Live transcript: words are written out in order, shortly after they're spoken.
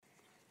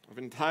I've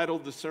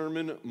entitled the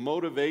sermon,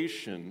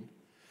 Motivation.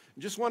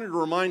 Just wanted to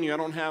remind you, I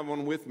don't have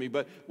one with me,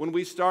 but when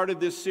we started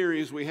this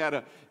series, we had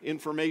an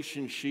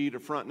information sheet, a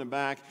front and a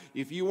back.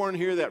 If you weren't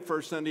here that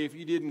first Sunday, if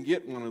you didn't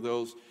get one of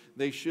those,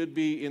 they should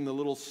be in the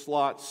little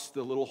slots,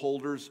 the little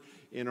holders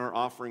in our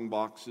offering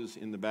boxes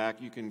in the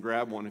back. You can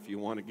grab one if you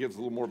want. It gives a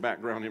little more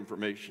background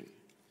information.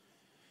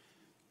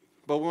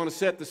 But we want to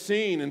set the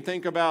scene and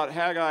think about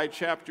Haggai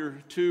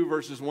chapter 2,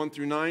 verses 1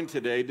 through 9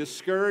 today.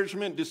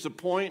 Discouragement,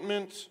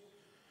 disappointment,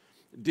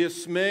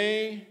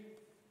 dismay.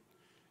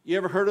 You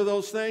ever heard of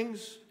those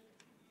things?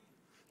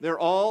 They're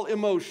all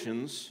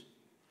emotions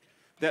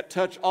that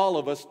touch all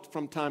of us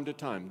from time to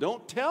time.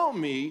 Don't tell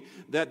me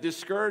that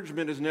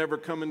discouragement has never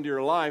come into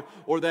your life,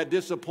 or that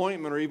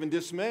disappointment or even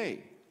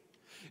dismay.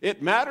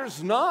 It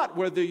matters not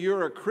whether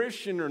you're a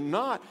Christian or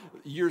not.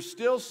 You're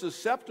still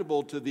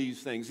susceptible to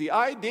these things. The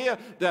idea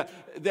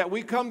that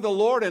we come to the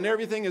Lord and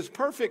everything is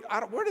perfect,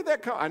 where did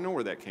that come? I know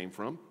where that came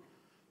from.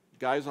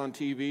 Guys on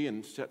TV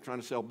and trying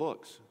to sell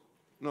books.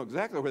 I know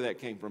exactly where that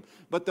came from.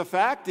 But the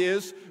fact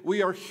is,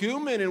 we are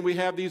human and we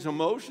have these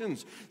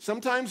emotions.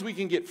 Sometimes we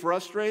can get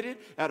frustrated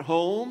at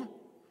home,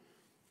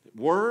 at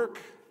work,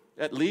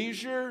 at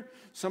leisure.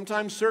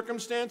 Sometimes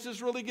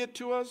circumstances really get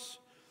to us.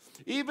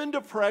 Even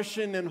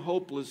depression and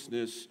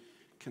hopelessness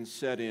can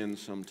set in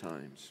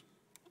sometimes.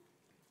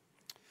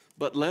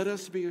 But let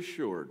us be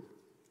assured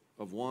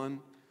of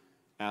one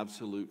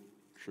absolute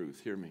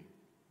truth. Hear me.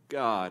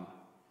 God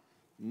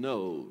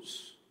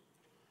knows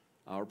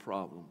our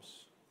problems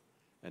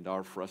and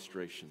our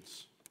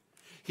frustrations.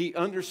 He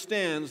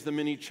understands the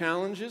many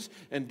challenges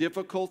and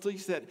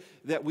difficulties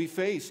that we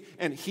face.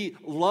 And He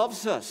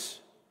loves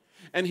us.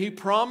 And He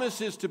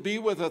promises to be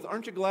with us.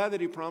 Aren't you glad that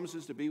He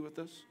promises to be with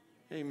us?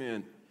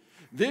 Amen.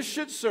 This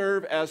should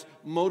serve as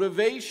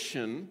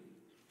motivation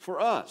for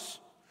us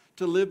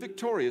to live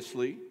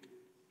victoriously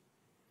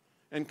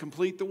and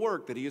complete the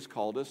work that He has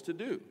called us to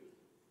do.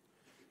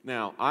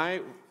 Now,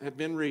 I have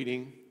been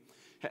reading.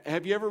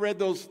 Have you ever read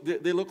those?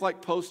 They look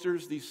like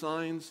posters, these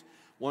signs.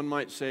 One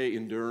might say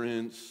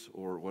endurance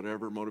or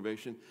whatever,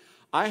 motivation.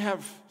 I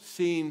have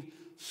seen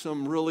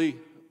some really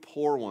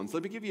poor ones.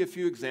 Let me give you a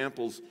few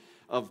examples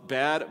of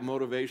bad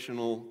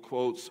motivational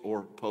quotes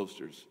or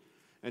posters,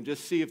 and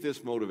just see if this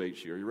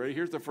motivates you. Are you ready?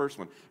 Here's the first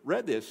one.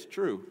 Read this,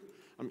 true.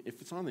 I mean,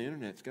 if it's on the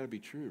internet, it's got to be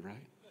true, right?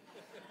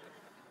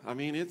 I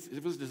mean,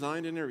 it was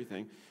designed and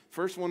everything.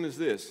 First one is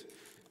this.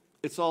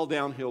 It's all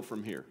downhill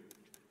from here.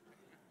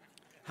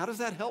 How does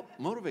that help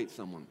motivate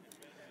someone?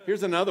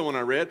 Here's another one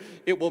I read.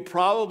 It will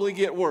probably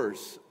get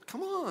worse.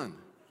 Come on.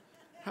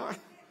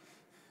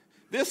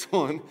 This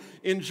one,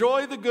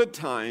 enjoy the good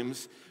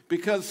times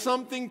because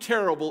something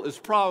terrible is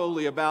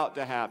probably about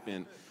to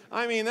happen.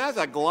 I mean, that's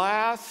a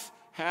glass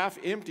half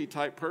empty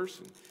type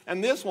person.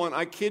 And this one,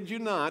 I kid you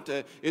not,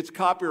 it's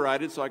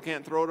copyrighted, so I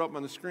can't throw it up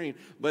on the screen,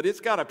 but it's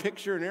got a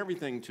picture and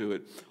everything to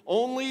it.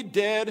 Only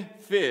dead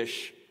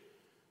fish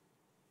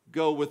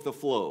go with the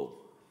flow.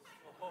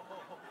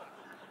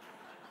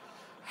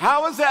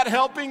 How is that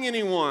helping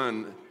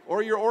anyone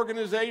or your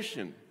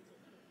organization?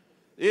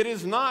 It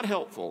is not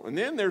helpful. And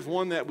then there's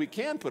one that we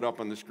can put up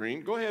on the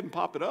screen. Go ahead and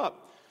pop it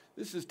up.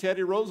 This is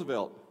Teddy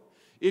Roosevelt.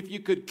 If you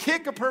could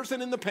kick a person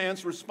in the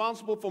pants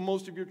responsible for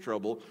most of your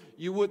trouble,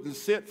 you wouldn't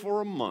sit for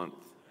a month.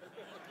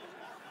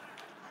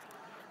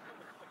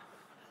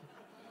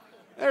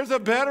 There's a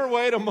better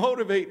way to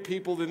motivate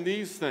people than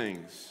these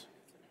things.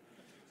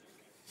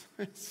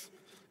 It's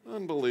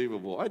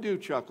unbelievable. I do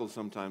chuckle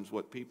sometimes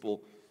what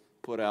people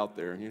put out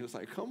there, and you're just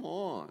like, come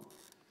on.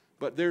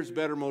 But there's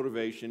better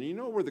motivation. You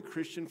know where the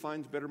Christian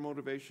finds better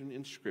motivation?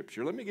 In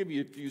Scripture. Let me give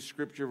you a few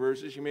Scripture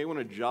verses. You may want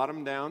to jot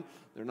them down.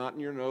 They're not in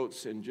your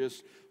notes, and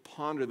just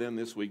ponder them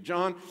this week.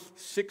 John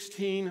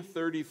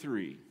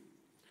 16:33.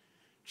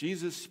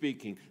 Jesus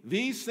speaking.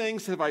 These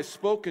things have I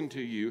spoken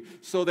to you,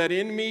 so that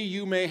in me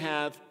you may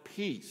have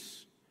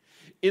peace.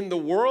 In the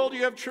world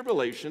you have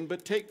tribulation,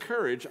 but take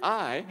courage.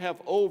 I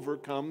have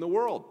overcome the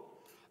world.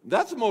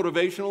 That's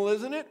motivational,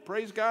 isn't it?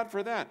 Praise God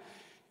for that.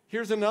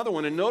 Here's another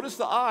one. And notice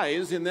the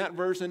eyes in that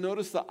verse, and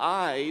notice the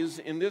eyes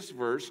in this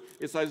verse.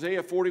 It's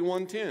Isaiah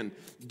 41:10.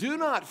 Do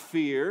not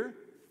fear,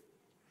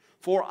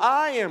 for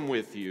I am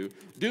with you.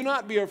 Do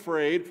not be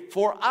afraid,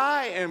 for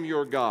I am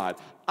your God.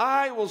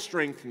 I will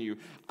strengthen you.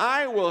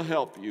 I will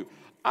help you.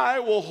 I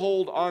will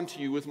hold on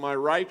to you with my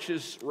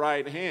righteous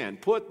right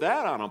hand. Put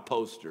that on a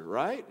poster,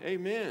 right?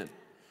 Amen.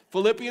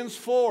 Philippians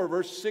 4,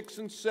 verse 6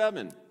 and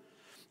 7.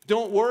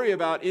 Don't worry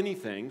about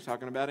anything,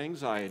 talking about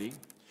anxiety,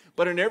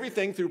 but in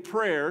everything through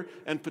prayer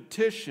and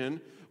petition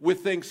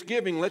with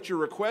thanksgiving, let your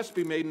requests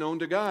be made known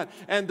to God.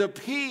 And the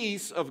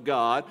peace of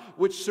God,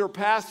 which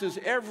surpasses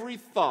every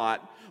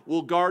thought,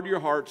 will guard your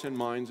hearts and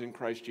minds in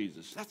Christ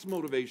Jesus. That's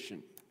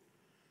motivation.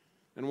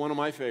 And one of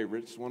my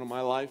favorites, one of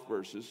my life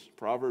verses,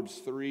 Proverbs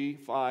 3,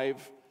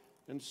 5,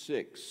 and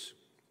 6.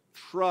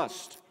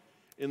 Trust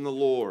in the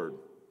Lord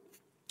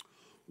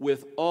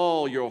with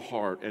all your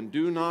heart, and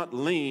do not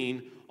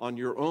lean on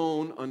your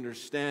own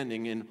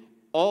understanding. In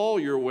all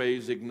your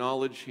ways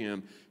acknowledge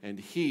Him, and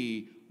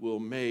He will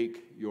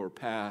make your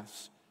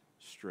paths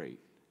straight.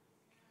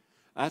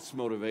 That's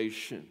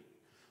motivation.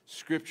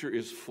 Scripture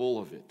is full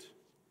of it.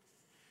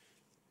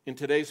 In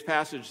today's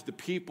passage, the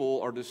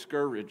people are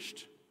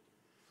discouraged.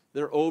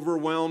 They're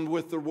overwhelmed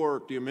with the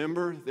work. Do you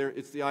remember?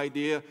 It's the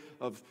idea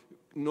of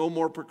no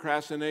more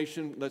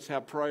procrastination. Let's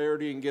have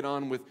priority and get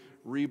on with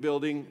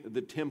rebuilding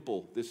the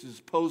temple. This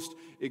is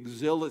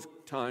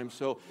post-exilic time,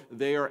 so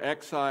they are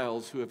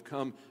exiles who have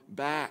come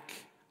back.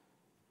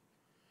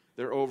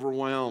 They're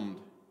overwhelmed.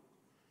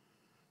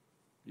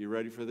 You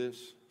ready for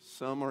this?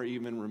 Some are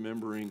even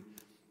remembering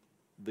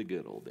the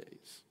good old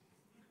days.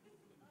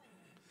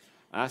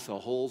 That's a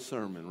whole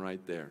sermon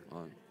right there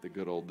on the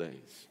good old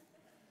days.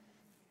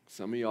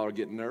 Some of y'all are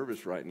getting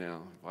nervous right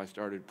now if I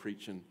started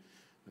preaching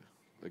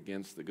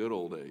against the good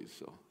old days.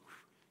 So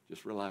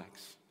just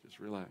relax, just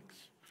relax.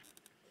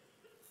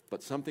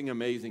 But something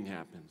amazing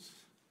happens.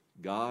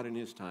 God in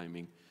His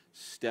timing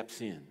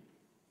steps in.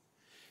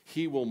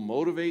 He will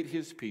motivate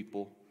His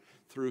people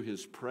through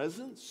His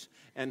presence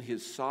and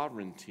His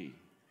sovereignty.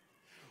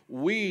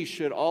 We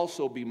should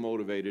also be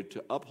motivated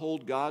to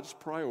uphold God's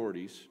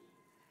priorities,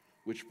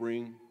 which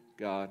bring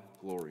God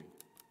glory.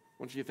 I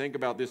want you to think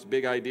about this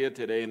big idea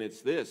today, and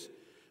it's this.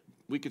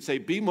 We could say,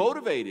 be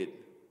motivated,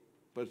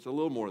 but it's a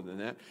little more than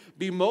that.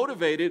 Be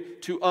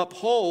motivated to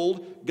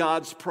uphold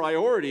God's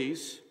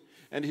priorities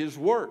and His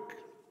work,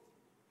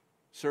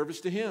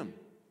 service to Him,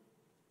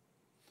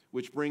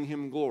 which bring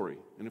Him glory.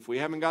 And if we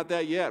haven't got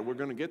that yet, we're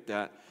going to get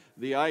that.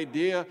 The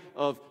idea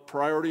of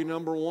priority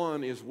number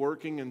one is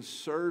working and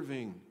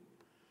serving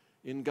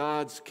in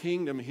God's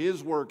kingdom,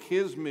 His work,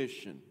 His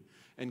mission,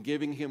 and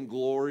giving Him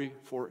glory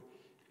for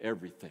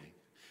everything.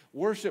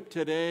 Worship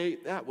today,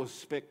 that was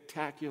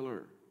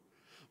spectacular.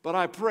 But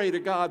I pray to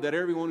God that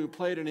everyone who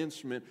played an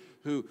instrument,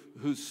 who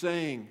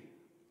sang,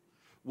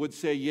 would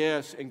say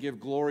yes and give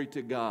glory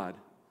to God.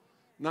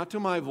 Not to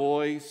my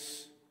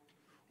voice,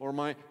 or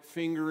my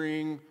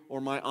fingering,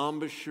 or my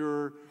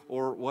embouchure,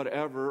 or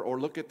whatever, or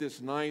look at this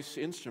nice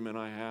instrument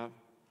I have,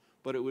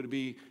 but it would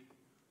be,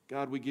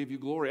 God, we give you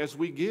glory. As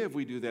we give,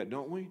 we do that,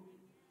 don't we?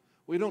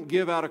 We don't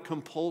give out of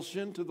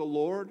compulsion to the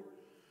Lord.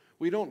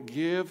 We don't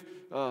give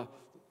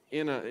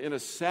in a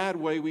sad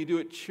way. We do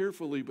it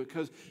cheerfully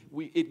because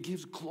it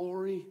gives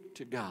glory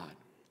to God.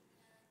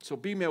 So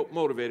be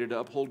motivated to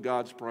uphold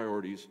God's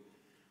priorities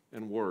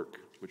and work,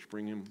 which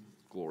bring Him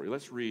glory.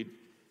 Let's read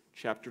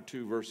chapter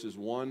 2, verses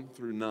 1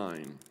 through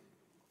 9.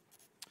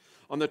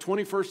 On the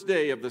 21st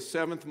day of the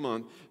 7th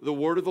month, the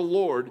word of the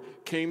Lord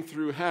came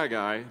through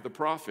Haggai the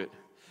prophet.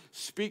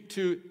 Speak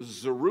to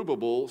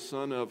Zerubbabel,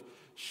 son of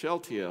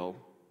Shealtiel,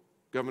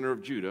 governor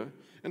of Judah,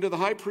 and to the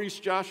high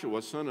priest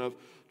Joshua, son of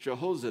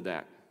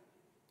Jehozadak,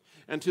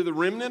 and to the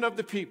remnant of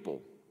the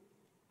people.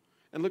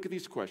 And look at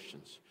these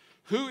questions.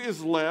 Who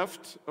is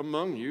left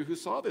among you who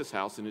saw this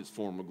house in its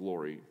former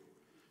glory?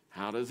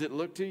 How does it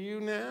look to you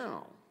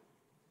now?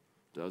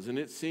 Doesn't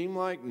it seem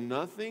like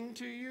nothing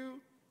to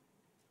you?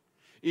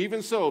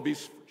 Even so,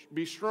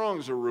 be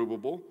strong,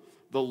 Zerubbabel,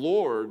 the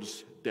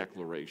Lord's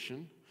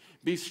declaration.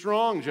 Be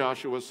strong,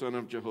 Joshua, son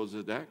of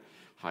Jehozadak,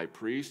 high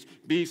priest.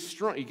 Be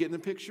strong. You getting the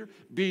picture?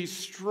 Be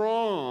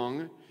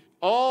strong,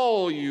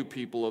 all you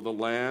people of the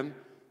land.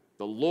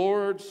 The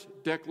Lord's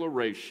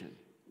declaration.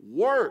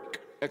 Work!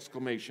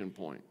 Exclamation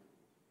point.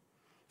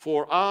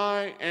 For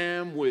I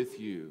am with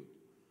you.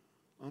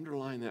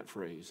 Underline that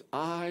phrase.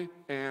 I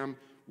am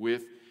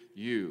with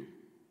you.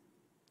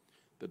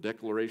 The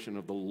declaration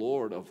of the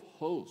Lord of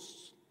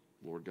hosts,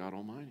 Lord God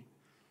Almighty.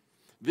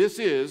 This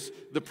is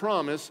the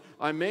promise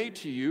I made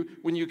to you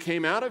when you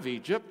came out of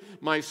Egypt.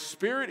 My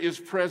Spirit is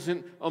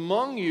present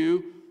among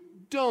you.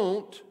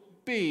 Don't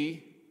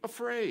be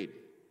afraid.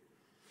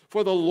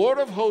 For the Lord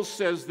of hosts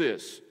says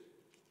this,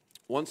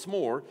 once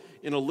more,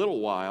 in a little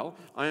while,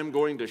 I am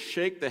going to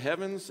shake the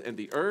heavens and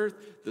the earth,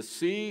 the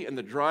sea and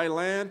the dry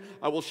land.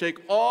 I will shake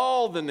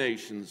all the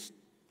nations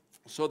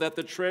so that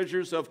the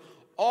treasures of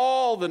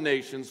all the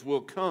nations will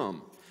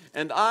come.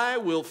 And I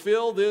will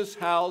fill this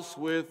house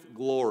with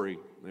glory.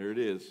 There it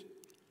is,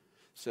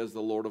 says the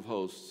Lord of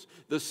hosts.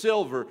 The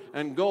silver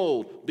and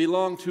gold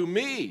belong to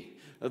me,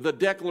 the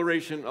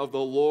declaration of the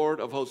Lord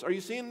of hosts. Are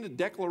you seeing the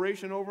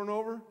declaration over and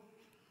over?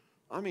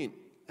 I mean,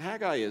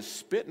 Haggai is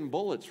spitting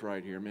bullets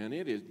right here, man.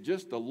 It is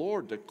just the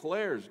Lord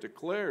declares.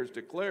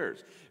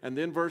 And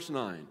then verse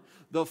 9,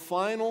 the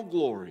final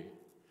glory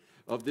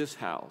of this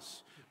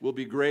house will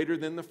be greater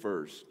than the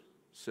first,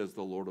 says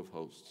the Lord of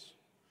hosts.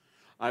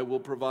 I will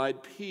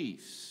provide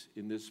peace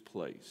in this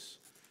place.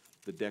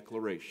 The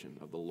declaration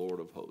of the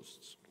Lord of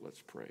hosts.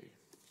 Let's pray.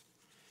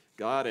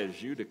 God,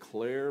 as you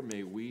declare,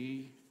 may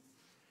we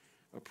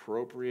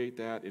appropriate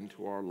that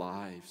into our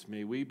lives.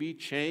 May we be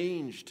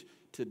changed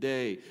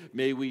today.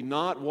 May we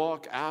not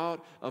walk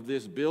out of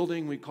this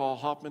building we call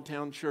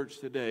Hoffmantown Church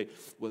today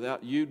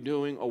without you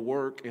doing a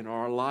work in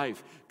our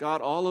life.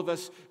 God, all of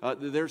us,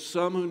 there's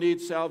some who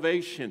need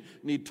salvation,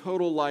 need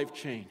total life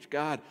change.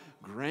 God,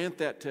 grant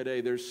that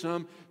today. There's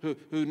some who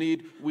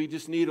we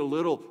just need a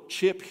little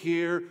chip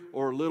here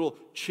or a little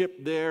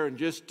chip there and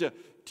just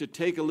to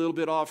take a little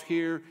bit off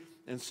here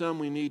And some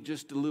we need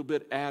just a little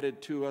bit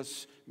added to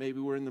us. Maybe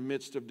we're in the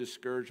midst of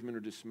discouragement or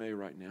dismay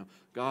right now.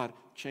 God,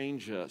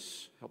 change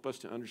us. Help us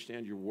to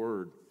understand your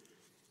word.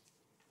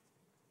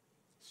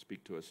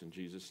 Speak to us in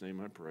Jesus'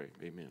 name I pray.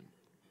 Amen.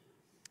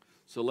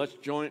 So let's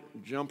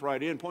jump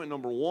right in. Point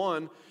number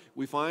one,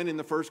 we find in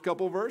the first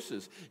couple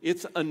verses.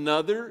 It's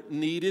another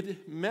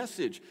needed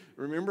message.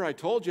 Remember, I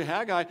told you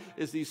Haggai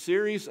is the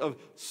series of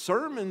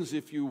sermons,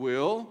 if you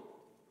will.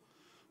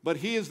 But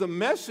he is the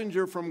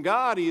messenger from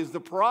God. He is the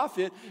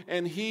prophet,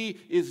 and he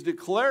is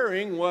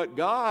declaring what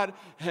God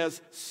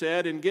has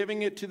said and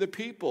giving it to the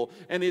people.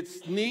 And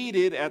it's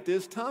needed at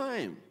this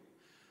time.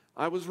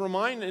 I was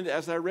reminded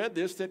as I read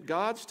this that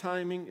God's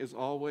timing is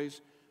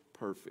always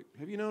perfect.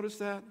 Have you noticed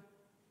that?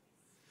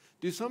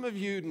 Do some of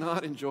you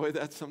not enjoy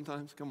that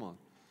sometimes? Come on.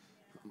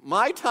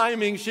 My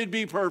timing should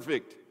be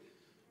perfect,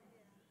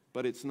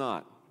 but it's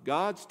not.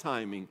 God's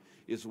timing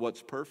is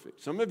what's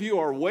perfect. Some of you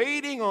are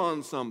waiting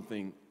on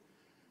something.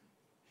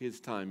 His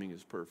timing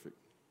is perfect.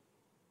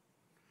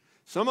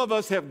 Some of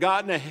us have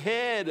gotten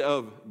ahead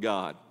of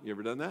God. You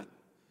ever done that?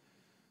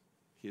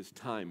 His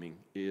timing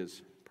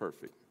is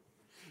perfect.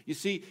 You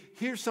see,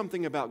 here's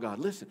something about God.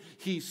 Listen,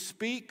 he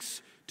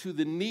speaks to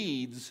the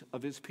needs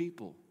of his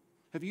people.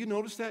 Have you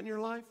noticed that in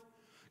your life?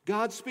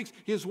 God speaks.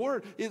 His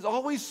word is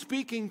always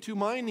speaking to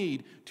my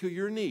need, to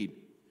your need.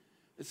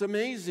 It's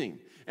amazing.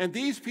 And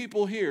these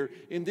people here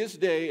in this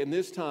day and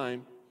this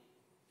time,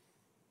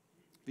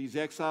 these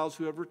exiles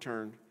who have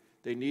returned,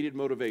 they needed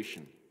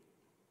motivation.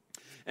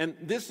 And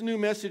this new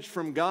message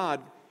from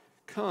God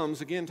comes,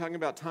 again, talking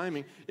about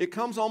timing, it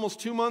comes almost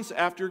 2 months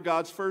after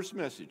God's first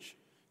message,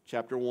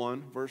 chapter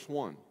 1, verse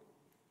 1.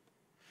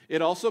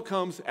 It also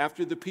comes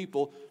after the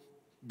people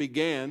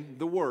began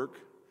the work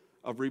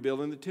of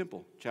rebuilding the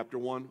temple, chapter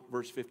 1,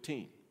 verse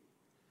 15.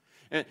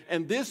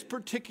 And this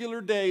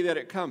particular day that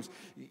it comes,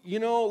 you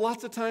know,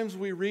 lots of times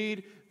we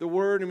read the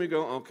word and we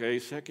go, okay,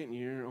 second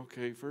year,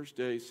 okay, first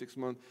day, 6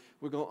 months.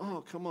 We go,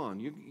 oh, come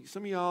on.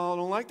 Some of y'all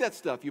don't like that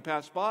stuff. You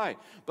pass by.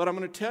 But I'm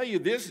going to tell you,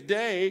 this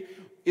day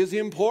is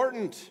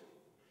important.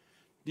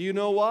 Do you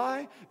know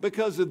why?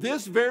 Because of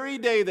this very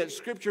day that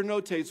Scripture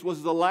notates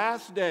was the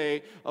last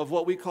day of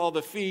what we call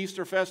the feast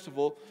or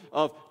festival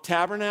of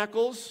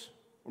tabernacles,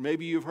 or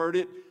maybe you've heard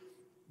it,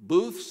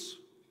 booths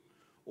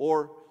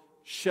or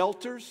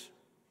shelters.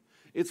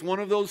 It's one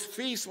of those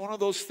feasts, one of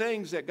those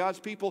things that God's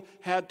people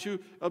had to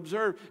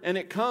observe. And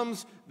it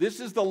comes, this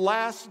is the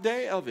last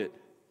day of it.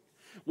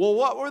 Well,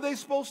 what were they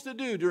supposed to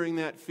do during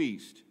that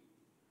feast?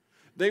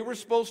 They were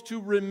supposed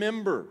to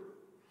remember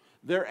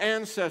their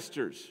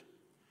ancestors.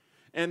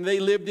 And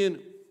they lived in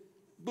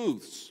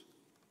booths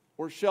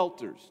or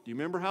shelters. Do you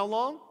remember how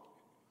long?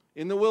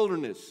 In the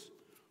wilderness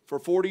for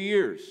 40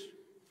 years.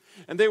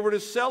 And they were to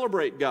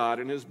celebrate God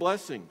and his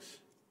blessings.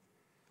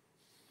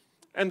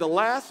 And the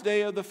last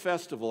day of the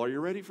festival, are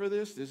you ready for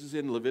this? This is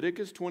in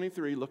Leviticus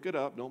 23. Look it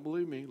up. Don't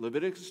believe me.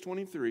 Leviticus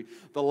 23.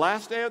 The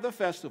last day of the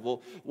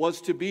festival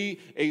was to be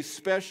a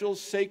special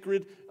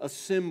sacred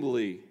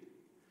assembly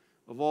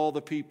of all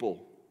the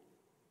people.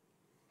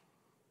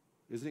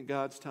 Isn't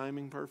God's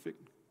timing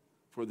perfect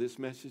for this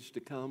message to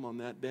come on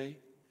that day?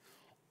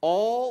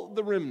 All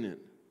the remnant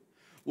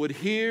would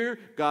hear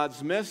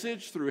God's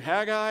message through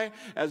Haggai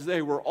as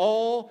they were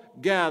all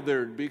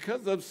gathered.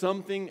 Because of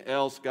something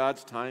else,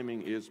 God's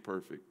timing is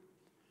perfect.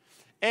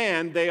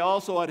 And they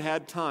also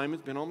had time,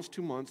 it's been almost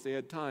 2 months, they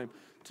had time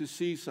to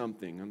see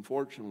something,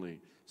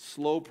 unfortunately,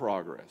 slow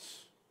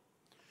progress.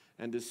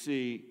 And to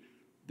see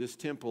this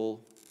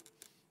temple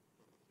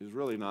is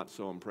really not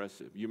so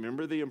impressive. You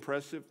remember the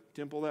impressive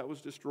temple that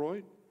was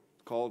destroyed?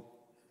 It's called,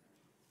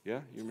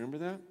 yeah, you remember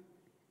that?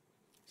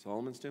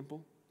 Solomon's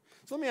temple?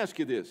 So let me ask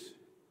you this.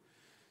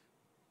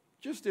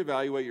 Just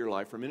evaluate your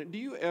life for a minute. Do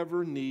you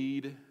ever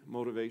need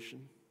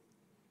motivation?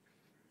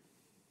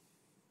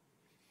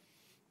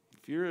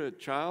 If you're a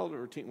child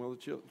or a teen, well,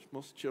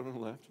 most children are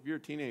left. If you're a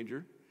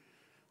teenager,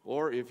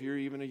 or if you're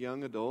even a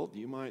young adult,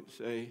 you might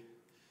say,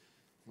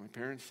 my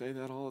parents say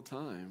that all the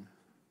time.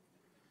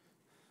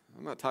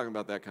 I'm not talking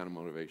about that kind of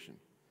motivation.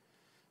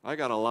 I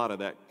got a lot of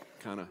that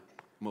kind of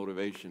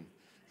motivation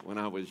when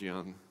I was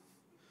young.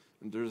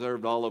 And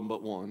deserved all of them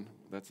but one.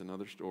 That's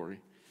another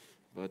story.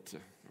 But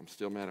I'm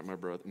still mad at my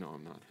brother. No,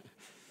 I'm not.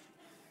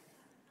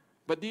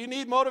 But do you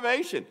need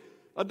motivation?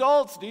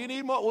 Adults, do you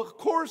need motivation? Well, of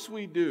course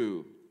we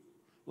do.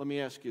 Let me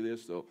ask you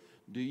this, though.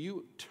 Do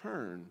you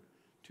turn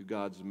to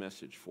God's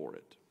message for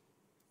it?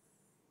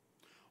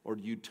 Or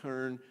do you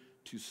turn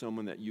to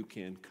someone that you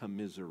can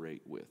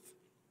commiserate with?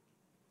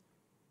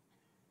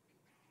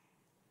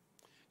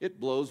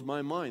 It blows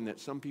my mind that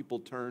some people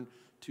turn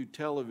to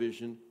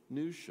television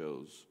news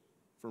shows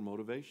for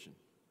motivation.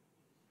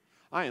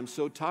 I am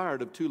so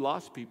tired of 2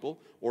 lost people,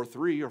 or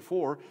 3 or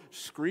 4,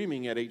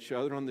 screaming at each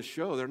other on the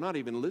show. They're not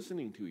even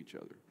listening to each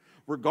other,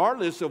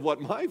 regardless of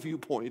what my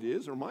viewpoint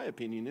is or my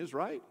opinion is,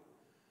 right?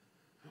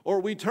 Or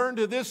we turn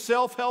to this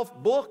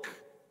self-help book.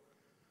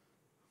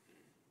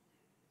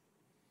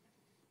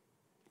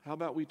 How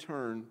about we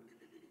turn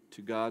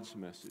to God's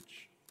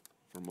message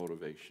for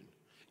motivation?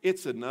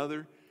 It's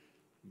another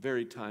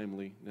Very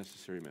timely,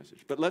 necessary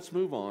message. But let's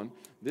move on.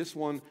 This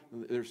one,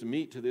 there's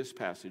meat to this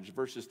passage,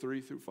 verses 3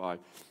 through 5.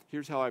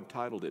 Here's how I've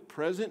titled it: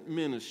 Present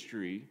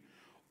Ministry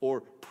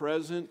or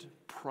Present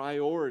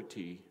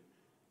Priority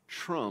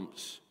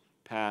Trumps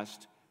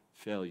Past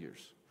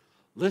Failures.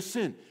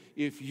 Listen,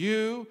 if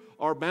you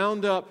are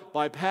bound up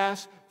by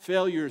past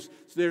failures,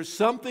 there's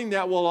something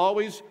that will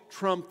always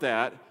trump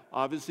that.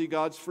 Obviously,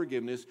 God's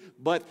forgiveness,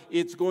 but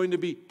it's going to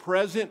be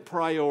present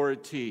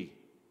priority.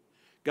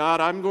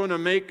 God, I'm going to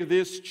make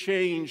this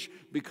change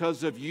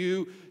because of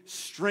you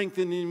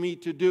strengthening me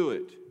to do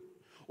it.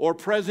 Or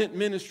present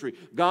ministry.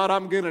 God,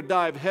 I'm going to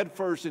dive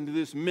headfirst into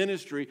this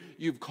ministry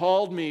you've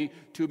called me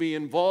to be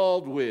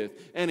involved with.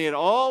 And it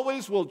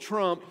always will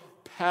trump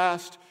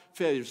past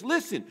failures.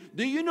 Listen,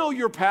 do you know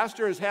your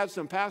pastor has had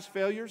some past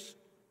failures?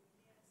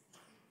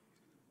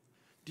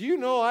 Do you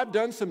know I've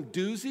done some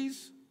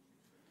doozies?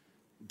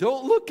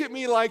 Don't look at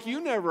me like you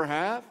never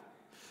have.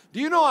 Do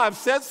you know I've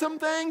said some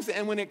things,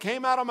 and when it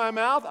came out of my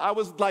mouth, I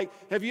was like,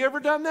 have you ever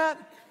done that?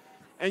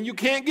 And you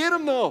can't get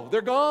them, though.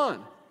 They're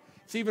gone.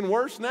 It's even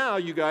worse now,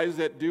 you guys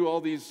that do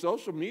all these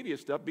social media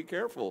stuff. Be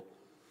careful.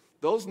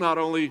 Those not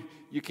only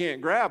you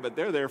can't grab, but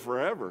they're there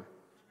forever.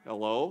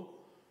 Hello?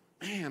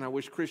 Man, I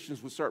wish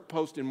Christians would start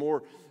posting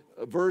more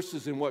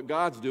verses in what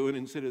God's doing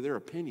instead of their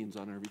opinions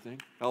on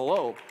everything.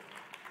 Hello?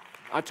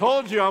 I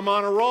told you I'm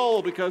on a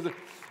roll because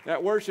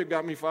that worship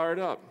got me fired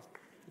up.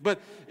 But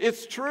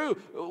it's true.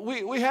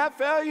 We have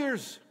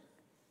failures.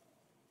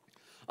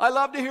 I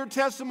love to hear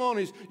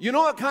testimonies. You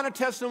know what kind of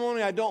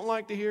testimony I don't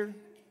like to hear?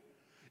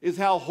 Is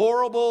how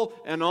horrible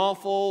and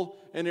awful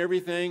and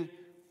everything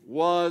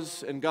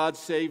was, and God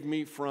saved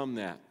me from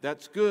that.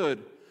 That's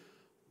good.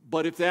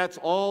 But if that's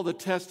all the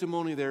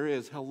testimony there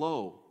is,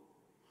 hello.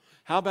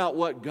 How about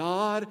what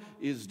God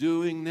is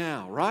doing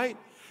now, right?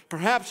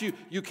 Perhaps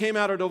you came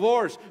out of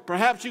divorce.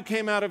 Perhaps you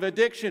came out of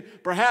addiction.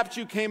 Perhaps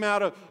you came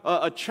out of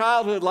a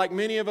childhood like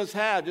many of us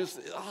had. Just,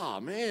 oh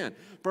man.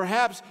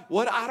 Perhaps,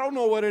 I don't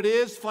know what it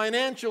is,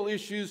 financial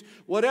issues,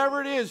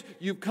 whatever it is,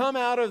 you've come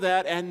out of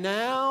that. And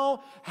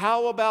now,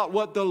 how about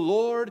what the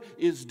Lord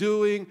is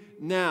doing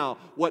now?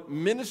 What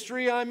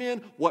ministry I'm in,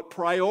 what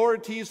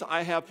priorities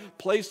I have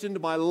placed into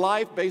my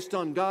life based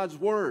on God's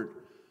Word.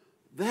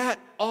 That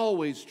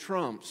always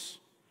trumps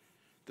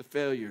the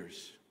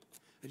failures.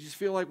 I just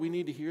feel like we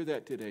need to hear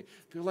that today.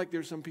 I feel like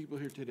there's some people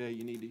here today,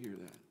 you need to hear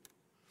that.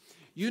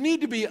 You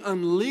need to be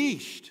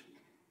unleashed.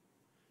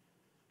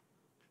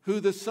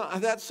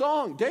 That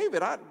song,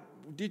 David,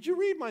 did you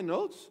read my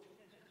notes?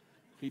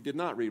 He did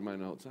not read my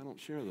notes. I don't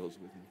share those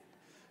with him.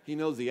 He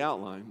knows the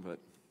outline, but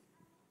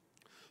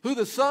who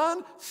the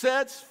Son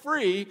sets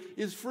free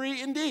is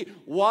free indeed.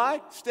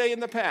 Why? Stay in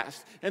the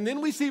past. And then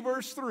we see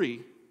verse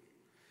 3,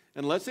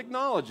 and let's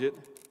acknowledge it.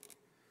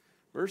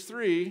 Verse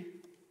 3,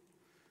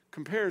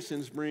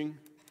 comparisons bring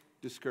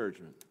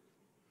discouragement.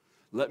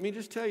 Let me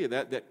just tell you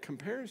that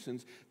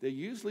comparisons, they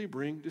usually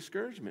bring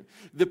discouragement.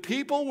 The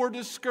people were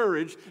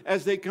discouraged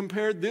as they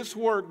compared this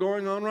work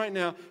going on right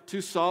now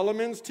to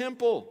Solomon's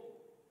temple.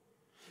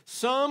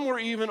 Some were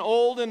even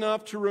old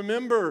enough to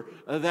remember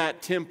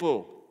that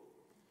temple.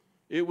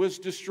 It was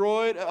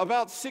destroyed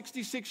about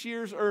 66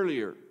 years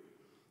earlier.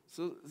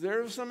 So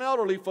there are some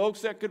elderly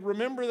folks that could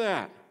remember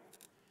that.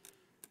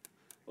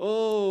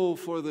 Oh,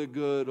 for the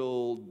good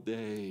old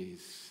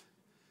days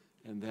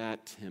and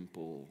that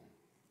temple.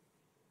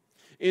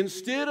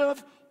 Instead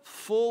of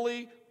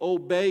fully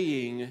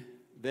obeying,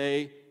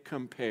 they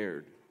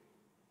compared.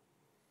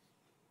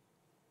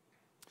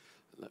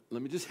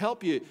 Let me just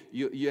help you.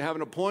 You have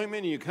an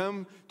appointment and you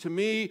come to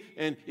me,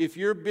 and if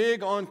you're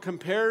big on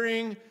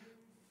comparing,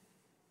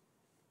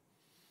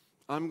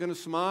 I'm going to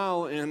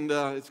smile, and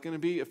it's going to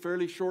be a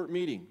fairly short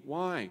meeting.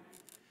 Why?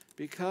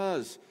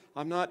 Because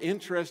I'm not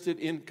interested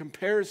in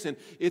comparison.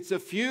 It's a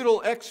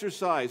futile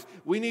exercise.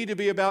 We need to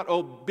be about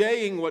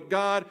obeying what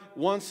God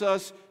wants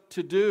us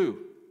to do.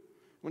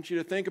 I want you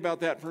to think about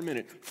that for a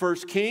minute. 1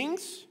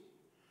 Kings,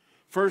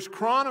 1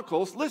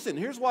 Chronicles. Listen,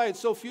 here's why it's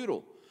so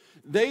futile.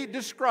 They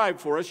describe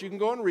for us, you can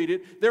go and read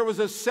it, there was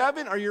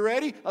are you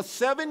ready? A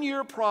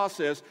 7-year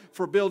process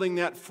for building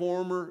that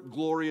former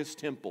glorious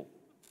temple.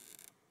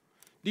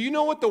 Do you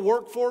know what the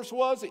workforce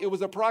was? It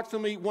was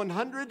approximately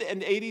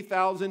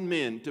 180,000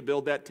 men to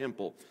build that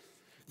temple.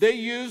 They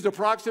used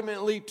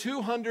approximately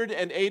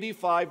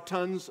 285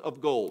 tons of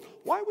gold.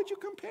 Why would you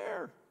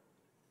compare?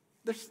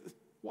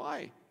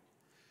 Why?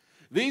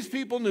 These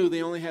people knew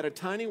they only had a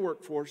tiny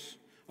workforce,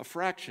 a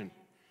fraction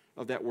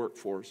of that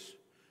workforce,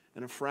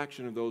 and a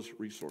fraction of those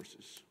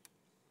resources.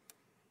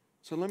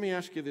 So let me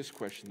ask you this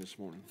question this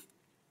morning.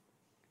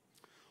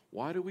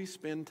 Why do we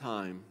spend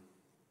time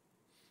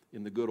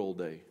in the good old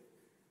day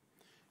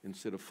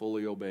instead of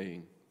fully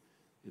obeying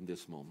in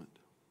this moment?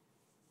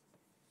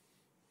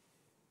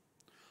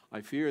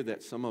 I fear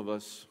that some of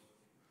us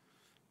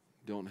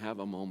don't have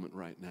a moment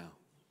right now.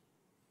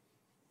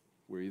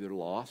 We're either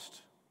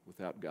lost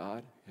without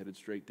God, headed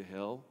straight to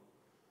hell,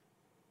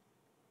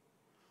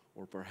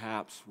 or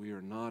perhaps we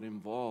are not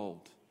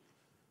involved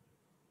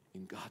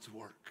in God's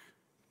work.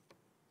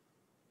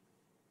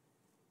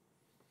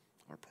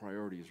 Our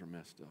priorities are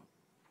messed up.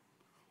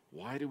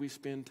 Why do we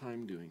spend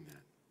time doing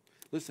that?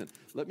 Listen,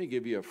 let me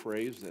give you a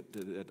phrase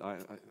that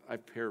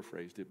I've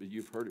paraphrased it, but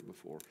you've heard it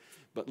before.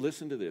 But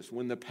listen to this.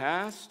 When the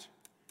past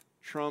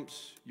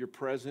trumps your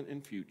present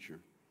and future,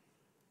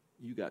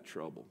 you got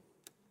trouble.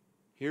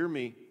 Hear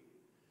me.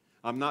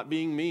 I'm not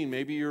being mean.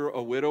 Maybe you're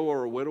a widow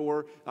or a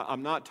widower.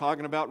 I'm not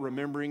talking about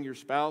remembering your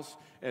spouse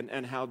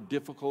and how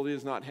difficult it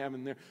is not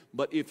having there.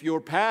 But if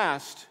your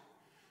past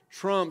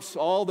trumps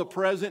all the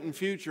present and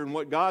future and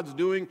what God's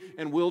doing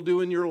and will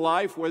do in your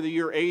life, whether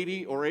you're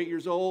 80 or 8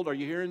 years old, are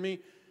you hearing me?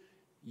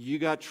 You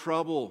got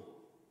trouble.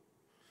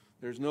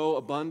 There's no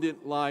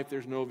abundant life.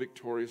 There's no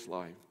victorious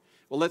life.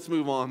 Well, let's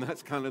move on.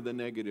 That's kind of the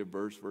negative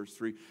verse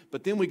 3.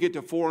 But then we get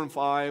to 4 and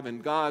 5,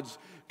 and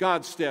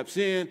God steps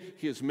in.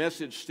 His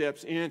message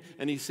steps in,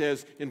 and he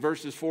says in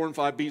verses 4 and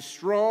 5, "Be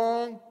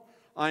strong,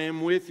 I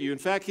am with you." In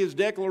fact, his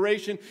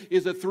declaration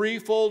is a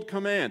threefold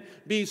command.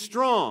 Be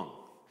strong.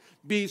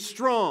 Be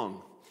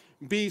strong.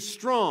 Be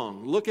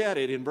strong. Look at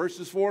it in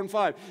verses 4 and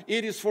 5.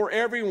 It is for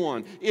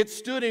everyone. It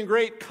stood in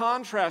great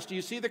contrast. Do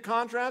you see the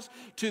contrast?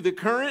 To the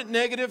current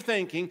negative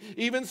thinking,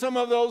 even some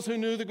of those who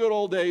knew the good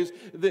old days.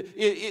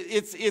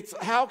 It's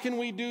how can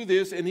we do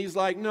this? And he's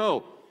like,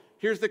 no.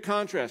 Here's the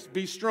contrast.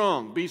 Be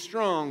strong. Be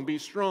strong. Be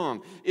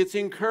strong. It's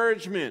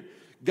encouragement.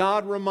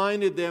 God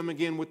reminded them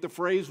again with the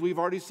phrase we've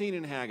already seen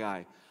in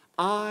Haggai.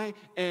 I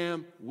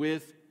am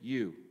with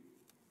you.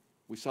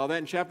 We saw that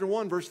in chapter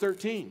 1, verse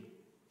 13.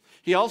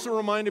 He also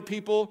reminded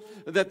people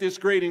that this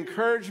great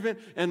encouragement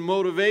and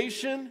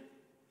motivation,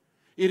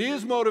 it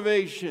is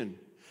motivation,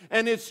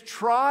 and it's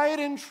tried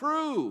and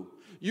true.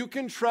 You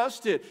can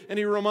trust it. And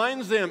he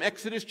reminds them,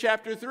 Exodus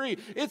chapter 3,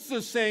 it's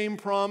the same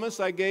promise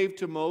I gave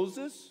to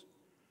Moses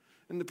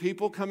and the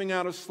people coming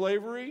out of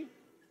slavery.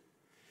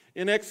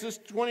 In Exodus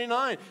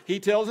 29, he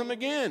tells them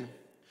again,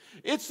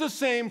 it's the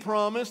same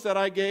promise that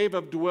I gave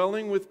of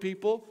dwelling with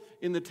people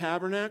in the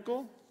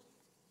tabernacle.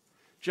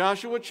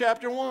 Joshua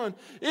chapter 1,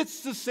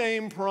 it's the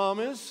same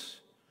promise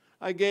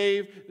I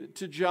gave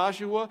to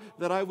Joshua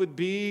that I would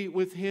be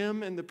with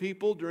him and the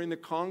people during the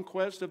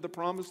conquest of the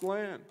promised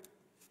land.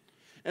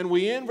 And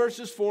we end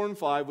verses 4 and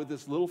 5 with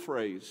this little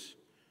phrase,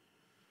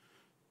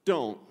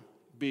 don't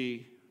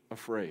be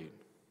afraid.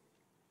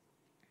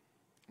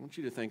 I want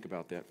you to think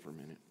about that for a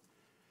minute.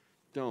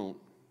 Don't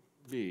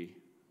be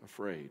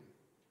afraid.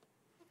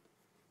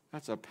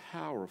 That's a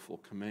powerful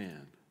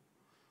command.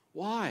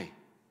 Why?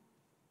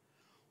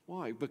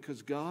 Why?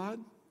 Because God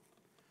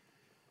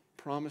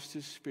promised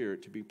His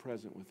Spirit to be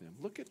present with them.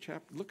 Look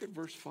at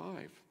verse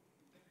 5.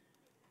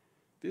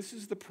 This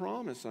is the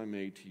promise I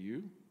made to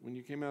you when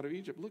you came out of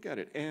Egypt. Look at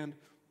it. And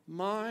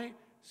my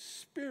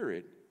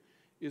Spirit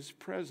is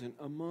present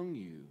among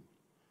you.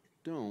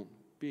 Don't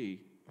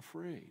be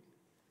afraid.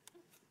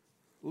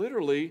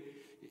 Literally,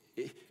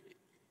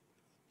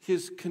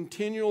 His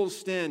continual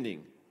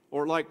standing,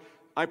 or like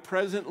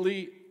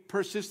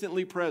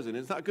persistently present.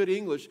 It's not good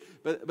English,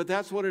 but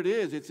that's what it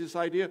is. It's this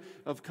idea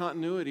of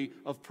continuity,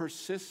 of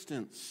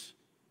persistence.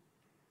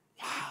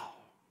 Wow.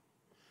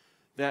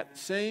 That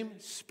same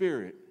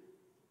Spirit,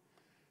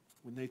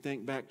 when they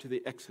think back to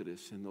the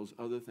Exodus and those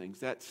other things,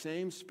 that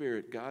same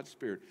Spirit, God's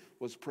Spirit,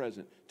 was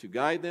present to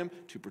guide them,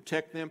 to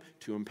protect them,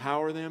 to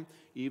empower them,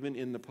 even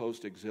in the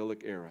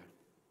post-exilic era.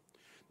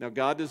 Now,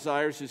 God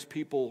desires His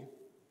people,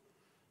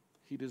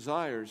 He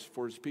desires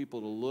for His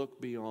people to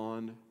look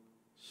beyond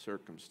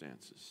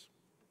circumstances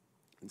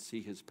and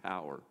see His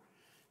power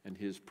and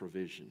His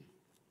provision.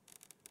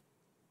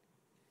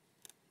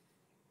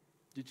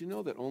 Did you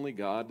know that only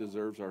God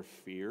deserves our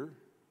fear?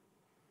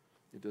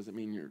 It doesn't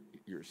mean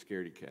you're a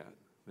scaredy cat.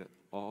 That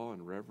awe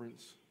and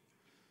reverence.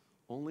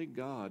 Only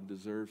God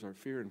deserves our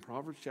fear. And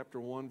Proverbs chapter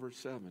 1, verse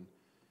 7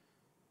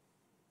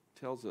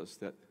 tells us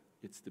that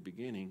it's the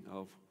beginning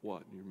of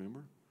what? Do you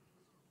remember?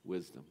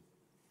 Wisdom.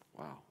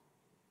 Wow.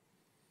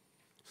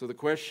 So the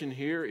question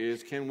here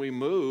is, can we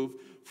move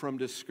from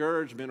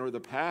discouragement or the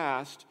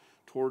past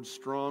towards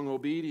strong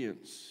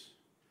obedience?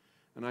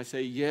 And I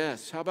say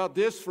yes. How about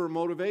this for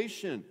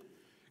motivation?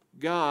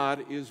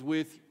 God is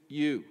with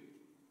you.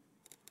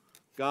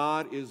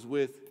 God is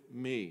with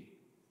me.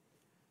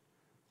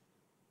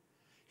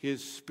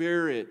 His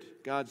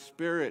Spirit, God's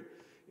Spirit,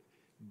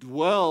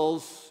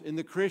 dwells in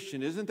the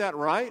Christian. Isn't that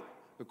right?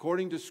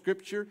 According to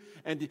Scripture.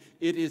 And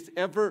it is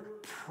ever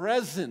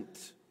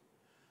present.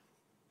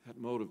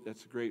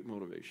 That's a great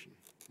motivation.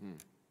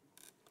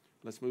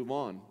 Let's move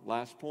on.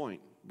 Last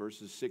point,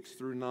 verses 6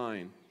 through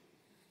 9.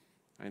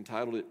 I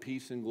entitled it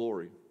Peace and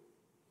Glory.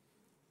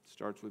 It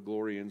starts with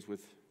glory, ends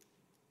with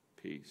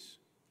peace.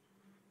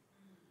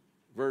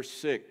 Verse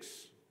 6,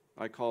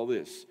 I call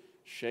this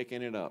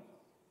shaking it up.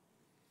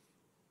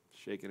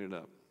 Shaking it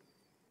up.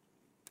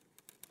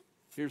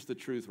 Here's the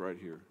truth right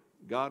here.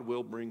 God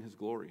will bring His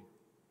glory.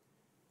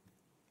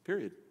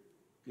 Period.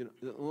 You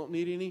don't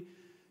need any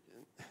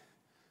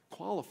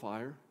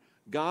qualifier.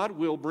 God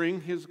will bring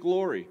His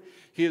glory.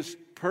 His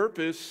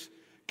purpose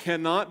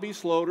cannot be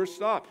slowed or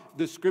stopped.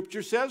 The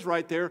scripture says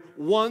right there,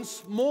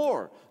 once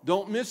more.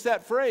 Don't miss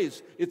that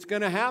phrase. It's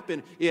going to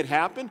happen. It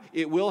happened.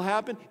 It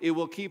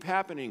will keep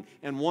happening.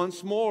 And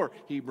once more,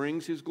 he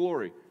brings his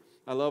glory.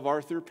 I love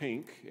Arthur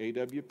Pink,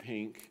 A.W.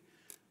 Pink,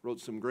 wrote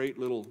some great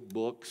little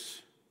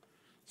books,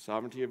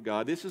 Sovereignty of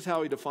God. This is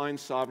how he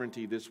defines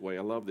sovereignty this way.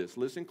 I love this.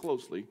 Listen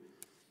closely.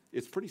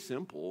 It's pretty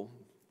simple.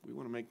 We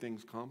want to make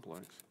things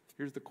complex.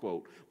 Here's the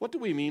quote. What do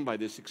we mean by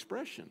this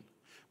expression?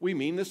 We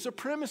mean the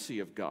supremacy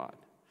of God,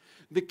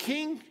 the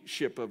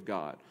kingship of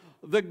God,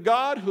 the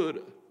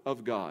godhood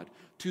of God.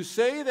 To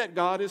say that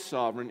God is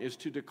sovereign is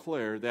to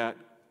declare that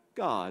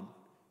God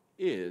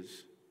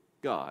is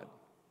God.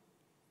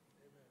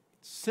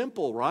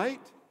 Simple,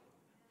 right?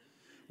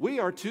 We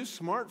are too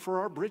smart for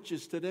our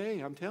britches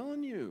today, I'm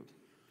telling you.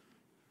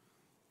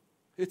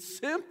 It's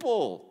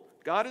simple.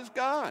 God is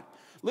God.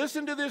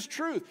 Listen to this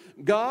truth.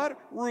 God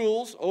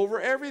rules over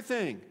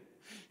everything.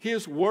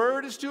 His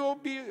word is to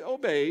be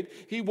obeyed.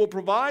 He will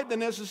provide the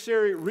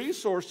necessary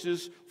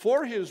resources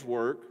for his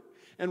work.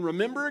 And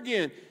remember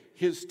again,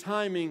 his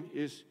timing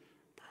is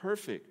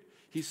perfect.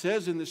 He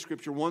says in the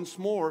scripture once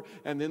more,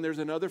 and then there's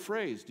another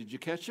phrase. Did you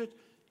catch it?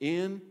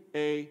 In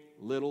a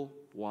little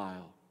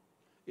while.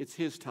 It's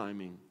his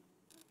timing.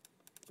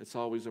 It's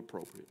always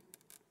appropriate.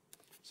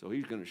 So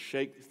he's going to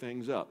shake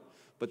things up.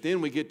 But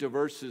then we get to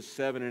verses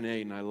 7 and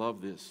 8, and I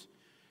love this.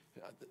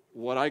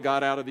 What I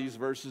got out of these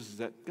verses is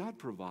that God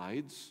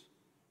provides.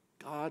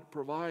 God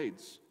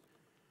provides.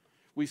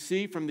 We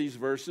see from these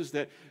verses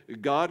that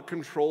God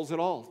controls it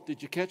all.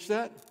 Did you catch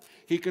that?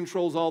 He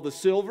controls all the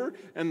silver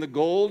and the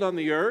gold on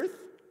the earth.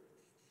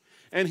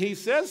 And he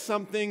says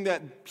something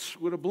that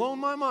would have blown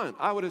my mind.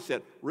 I would have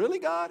said, really,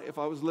 God, if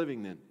I was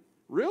living then?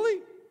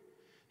 Really?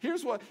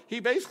 Here's what he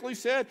basically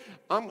said.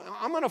 I'm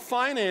going to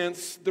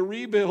finance the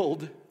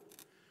rebuild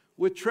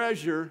with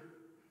treasure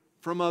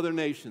from other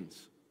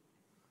nations.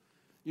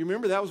 You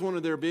remember that was one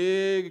of their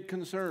big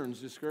concerns,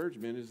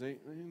 discouragement, is they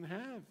didn't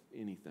have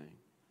anything.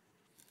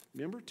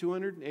 Remember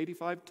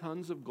 285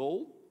 tons of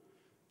gold,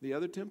 the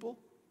other temple?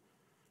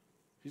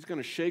 He's going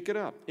to shake it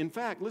up. In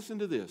fact, listen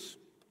to this.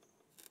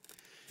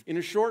 In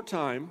a short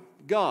time,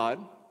 God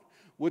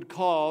would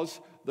cause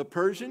the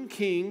Persian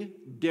king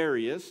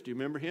Darius, do you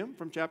remember him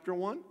from chapter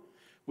 1?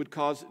 Would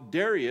cause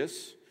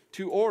Darius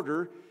to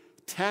order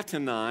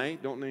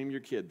Tattenai, don't name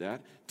your kid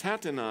that,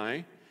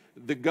 Tattenai,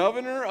 the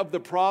governor of the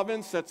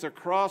province that's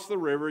across the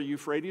river,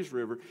 Euphrates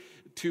River,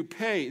 to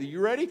pay. You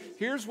ready?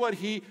 Here's what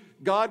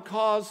God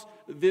caused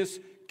this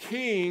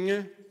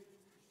king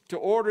to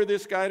order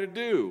this guy to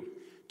do.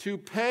 To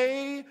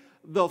pay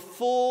the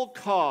full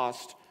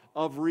cost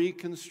of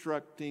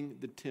reconstructing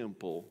the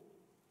temple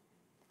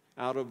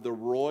out of the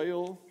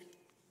royal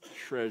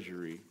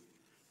treasury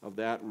of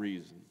that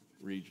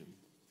region.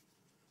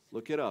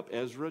 Look it up.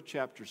 Ezra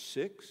chapter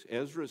 6.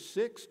 Ezra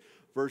 6,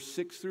 verse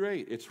 6 through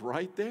 8. It's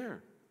right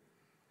there.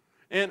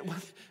 And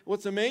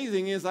what's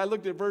amazing is I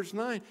looked at verse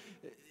 9.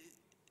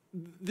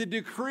 The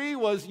decree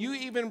was you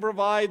even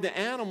provide the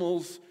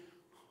animals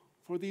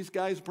for these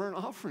guys' burnt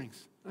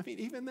offerings. I mean,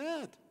 even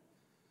that.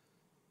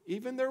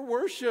 Even their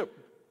worship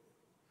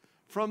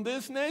from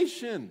this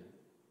nation.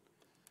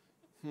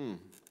 And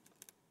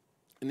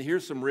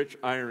here's some rich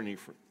irony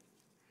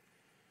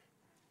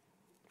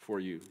for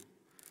you.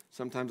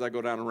 Sometimes I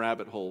go down a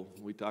rabbit hole.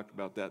 We talked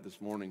about that this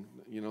morning.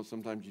 You know,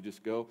 sometimes you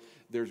just go.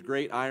 There's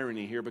great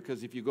irony here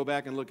because if you go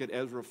back and look at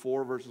Ezra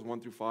 4, verses 1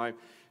 through 5,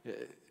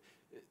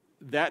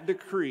 that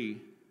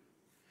decree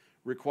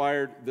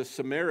required the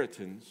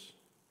Samaritans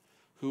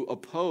who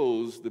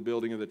opposed the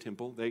building of the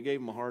temple. They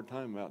gave them a hard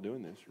time about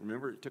doing this.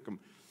 Remember, it took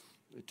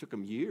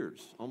them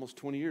years, almost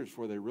 20 years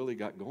before they really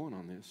got going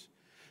on this.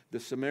 The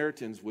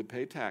Samaritans would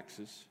pay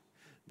taxes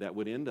that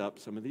would end up,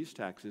 some of these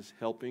taxes,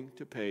 helping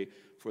to pay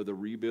for the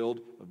rebuild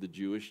of the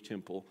Jewish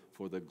temple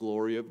for the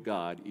glory of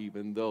God,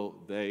 even though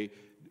they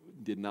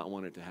did not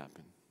want it to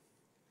happen.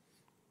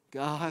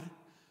 God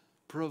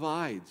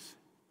provides.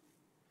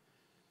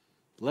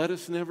 Let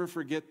us never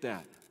forget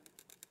that.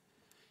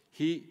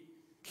 He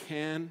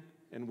can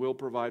and will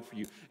provide for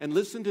you. And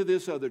listen to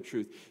this other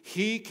truth.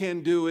 He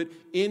can do it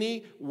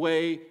any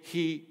way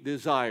he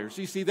desires.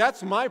 You see,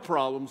 that's my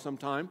problem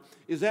sometime.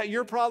 Is that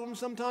your problem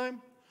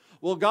sometime?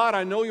 Well, God,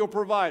 I know you'll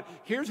provide.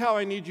 Here's how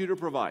I need you to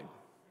provide.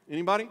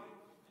 Anybody?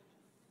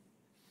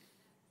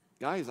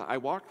 Guys, I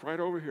walked right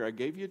over here. I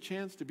gave you a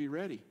chance to be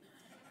ready.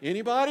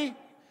 Anybody?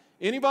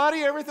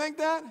 Anybody ever think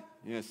that?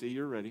 Yeah, see,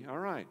 you're ready. All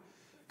right.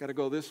 Got to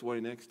go this way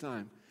next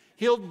time.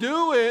 He'll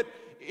do it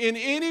in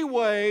any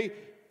way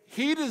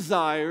he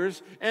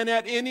desires and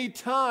at any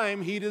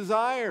time he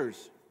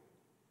desires.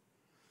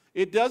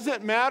 It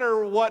doesn't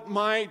matter what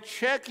my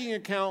checking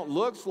account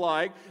looks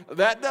like.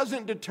 That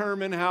doesn't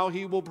determine how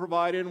he will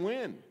provide and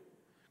when.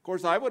 Of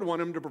course, I would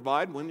want him to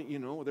provide when,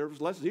 there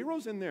was less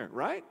zeros in there,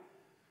 right?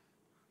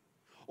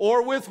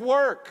 Or with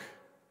work.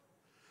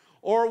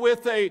 Or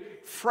with a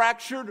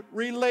fractured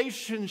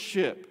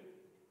relationship.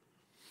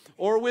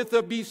 Or with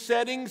a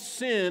besetting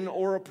sin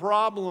or a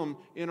problem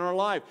in our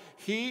life.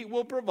 He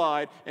will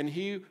provide and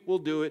he will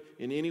do it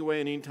in any way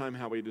and any time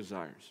how he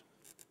desires.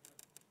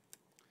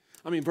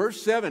 I mean,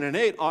 verse 7 and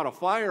 8 ought to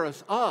fire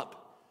us up.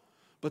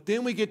 But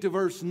then we get to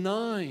verse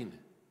 9.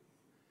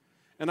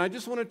 And I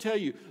just want to tell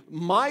you,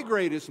 my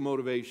greatest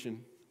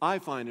motivation I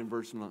find in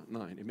verse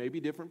 9. It may be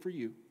different for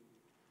you,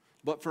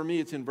 but for me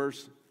it's in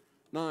verse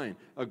 9.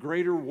 A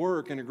greater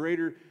work and a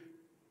greater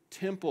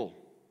temple.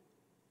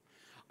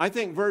 I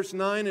think verse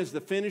 9 is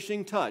the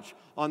finishing touch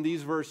on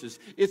these verses.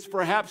 It's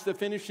perhaps the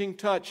finishing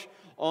touch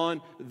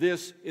on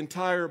this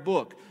entire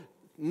book.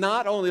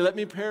 Not only, let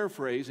me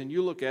paraphrase, and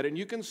you look at it, and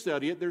you can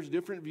study it. There's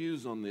different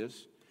views on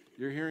this.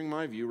 You're hearing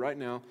my view right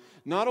now.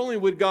 Not only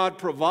would God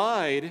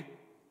provide,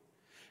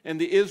 and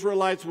the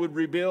Israelites would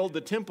rebuild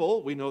the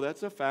temple, we know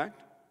that's a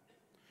fact,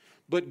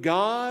 but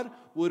God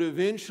would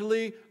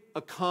eventually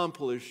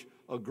accomplish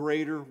a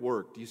greater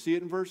work. Do you see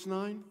it in verse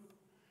 9?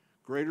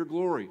 Greater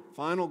glory,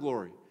 final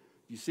glory.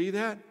 You see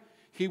that?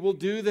 He will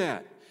do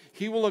that.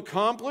 He will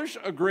accomplish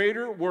a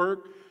greater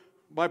work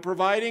by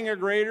providing a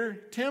greater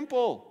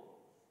temple.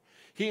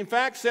 He, in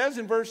fact, says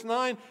in verse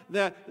 9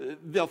 that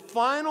the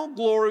final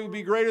glory will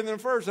be greater than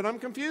the first. And I'm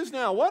confused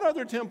now. What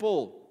other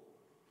temple?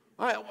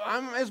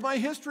 Is my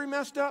history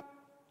messed up?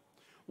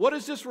 What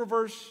is this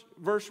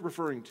verse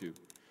referring to?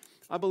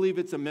 I believe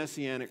it's a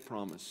messianic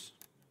promise.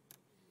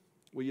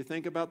 Will you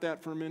think about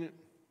that for a minute?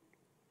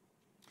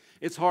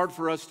 It's hard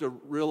for us to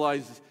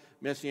realize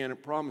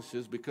messianic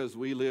promises because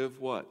we live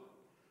what?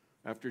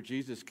 After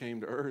Jesus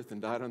came to earth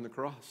and died on the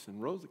cross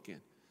and rose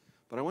again.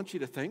 But I want you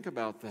to think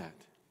about that.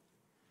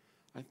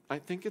 I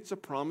think it's a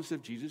promise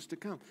of Jesus to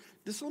come.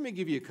 Let me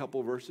give you a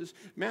couple verses.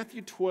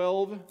 Matthew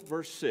 12,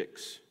 verse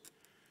 6.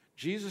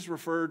 Jesus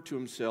referred to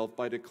himself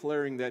by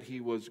declaring that he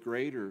was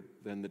greater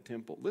than the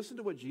temple. Listen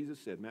to what Jesus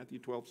said, Matthew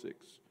 12,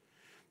 6.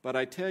 But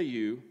I tell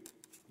you,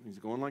 he's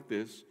going like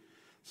this,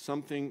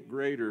 something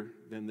greater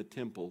than the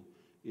temple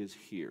is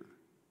here.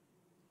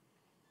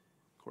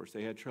 Of course,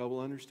 they had trouble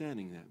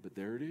understanding that, but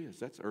there it is.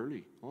 That's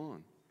early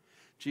on.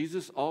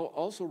 Jesus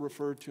also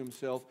referred to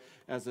himself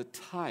as a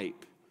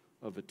type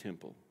of a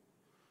temple.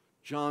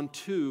 John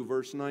 2,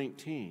 verse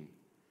 19.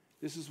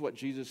 This is what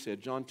Jesus said.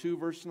 John 2,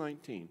 verse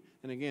 19.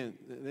 And again,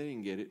 they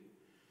didn't get it.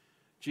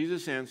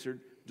 Jesus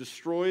answered,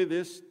 destroy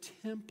this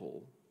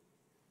temple,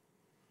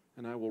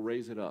 and I will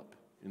raise it up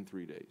in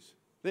 3 days.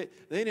 They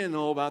didn't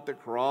know about the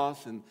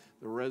cross and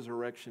the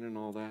resurrection and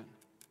all that.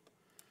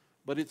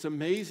 But it's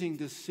amazing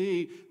to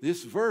see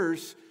this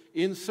verse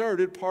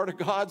inserted, part of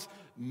God's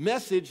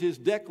message, his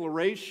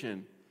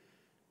declaration.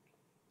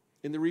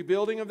 In the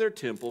rebuilding of their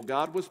temple,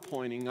 God was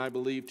pointing, I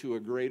believe, to a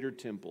greater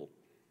temple,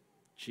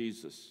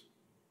 Jesus.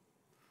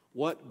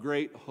 What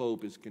great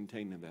hope is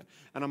contained in that.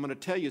 And I'm going to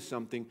tell you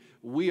something.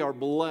 We are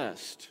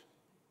blessed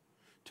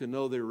to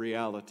know the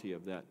reality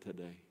of that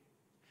today.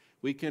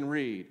 We can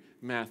read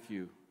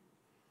Matthew,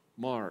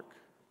 Mark,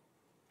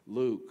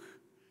 Luke,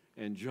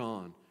 and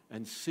John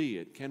and see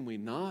it. Can we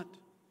not?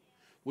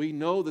 We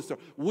know the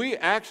story. We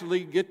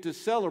actually get to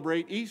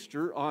celebrate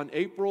Easter on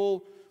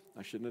April,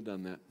 I shouldn't have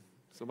done that.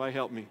 Somebody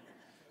help me.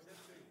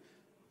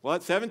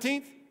 What,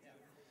 17th?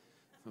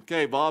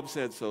 Okay, Bob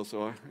said so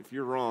if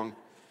you're wrong.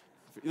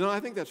 I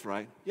think that's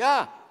right.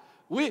 Yeah,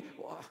 we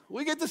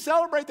get to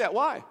celebrate that.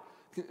 Why?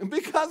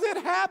 Because it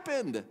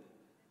happened.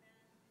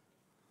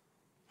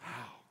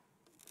 Wow.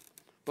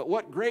 But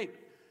what great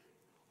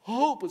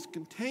hope is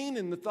contained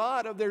in the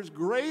thought of there's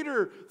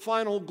greater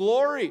final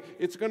glory.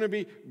 It's going to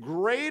be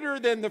greater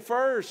than the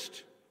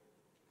first.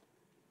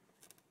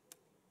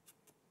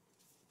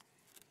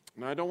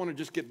 Now, I don't want to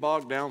just get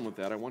bogged down with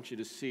that. I want you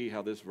to see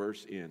how this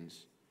verse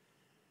ends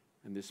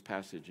and this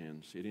passage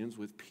ends. It ends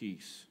with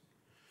peace.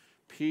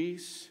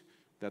 Peace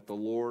that the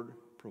Lord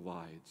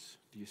provides.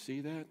 Do you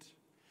see that?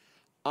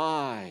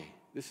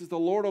 This is the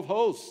Lord of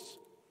hosts.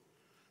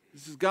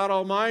 This is God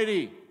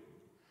Almighty.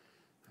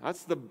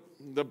 That's the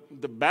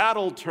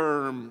battle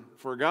term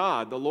for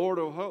God, the Lord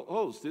of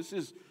hosts. This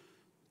is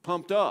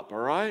pumped up, all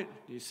right?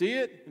 Do you see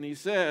it? And he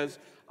says,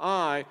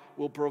 I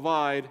will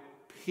provide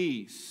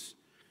peace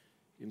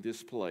in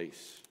this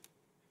place.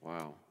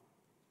 Wow.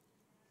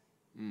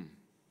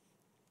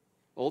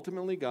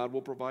 Ultimately, God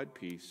will provide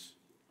peace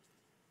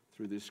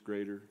through this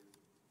greater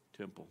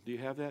temple. Do you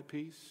have that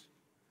peace?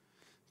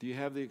 Do you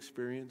have the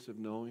experience of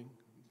knowing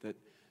that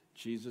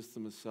Jesus the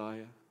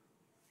Messiah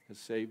has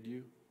saved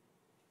you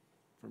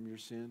from your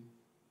sin?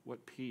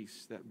 What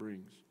peace that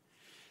brings.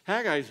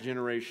 Haggai's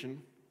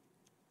generation,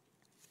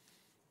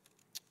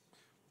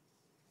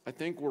 I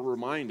think, were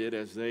reminded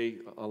as they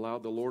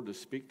allowed the Lord to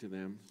speak to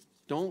them,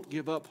 don't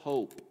give up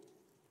hope.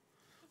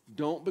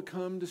 Don't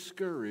become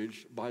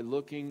discouraged by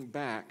looking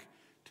back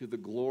to the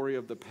glory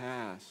of the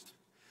past.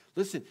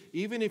 Listen,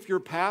 even if your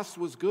past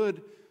was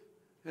good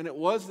and it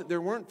wasn't,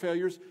 there weren't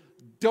failures,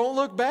 don't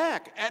look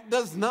back. That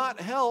does not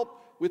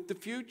help with the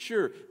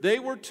future. They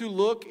were to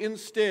look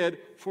instead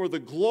for the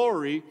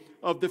glory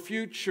of the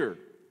future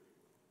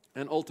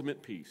and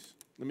ultimate peace.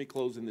 Let me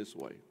close in this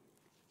way.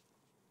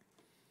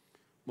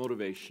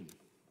 Motivation.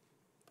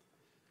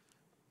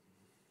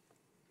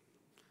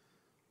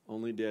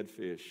 Only dead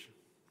fish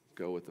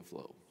go with the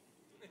flow.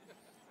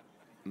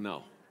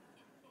 No.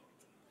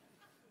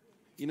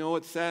 You know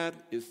what's sad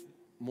is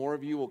more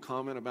of you will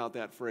comment about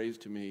that phrase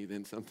to me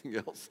than something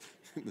else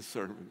in the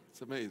sermon.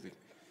 It's amazing.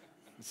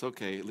 It's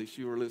okay. At least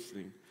you were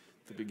listening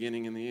at the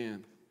beginning and the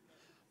end.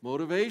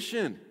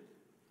 Motivation.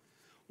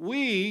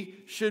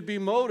 We should be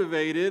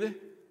motivated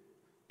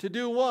to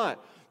do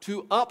what?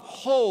 To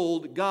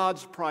uphold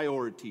God's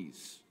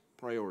priorities.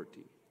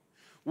 Priority.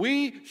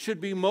 We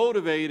should be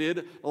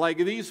motivated, like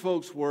these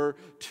folks were,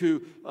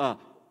 to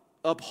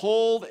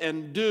uphold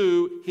and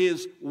do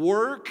His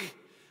work,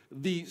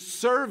 the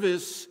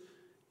service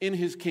in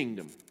His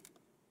kingdom,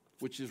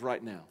 which is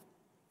right now.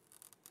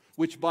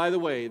 Which, by the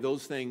way,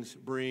 those things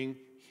bring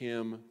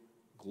Him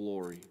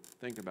glory.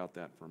 Think about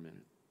that for a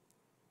minute.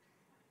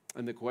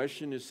 And the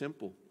question is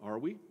simple. Are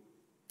we?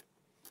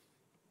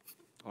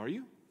 Are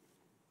you?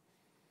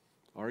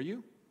 Are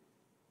you?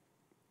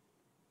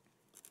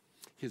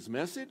 His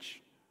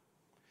message,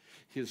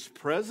 His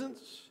presence,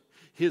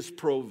 His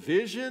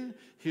provision,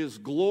 His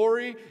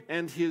glory,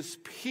 and His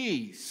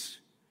peace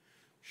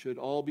should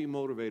all be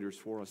motivators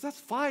for us. That's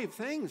 5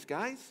 things,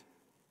 guys.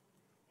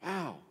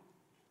 Wow.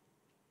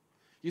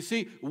 You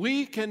see,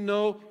 we can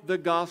know the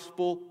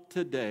gospel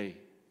today.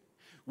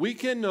 We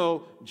can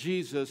know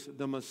Jesus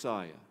the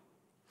Messiah.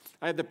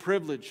 I had the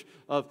privilege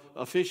of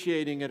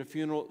officiating at a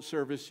funeral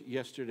service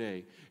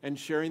yesterday and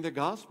sharing the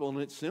gospel, and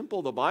it's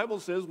simple. The Bible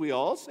says we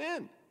all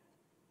sin.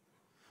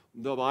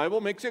 The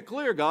Bible makes it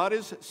clear God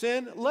is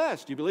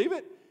sinless. Do you believe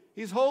it?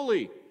 He's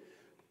holy.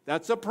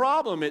 That's a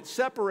problem. It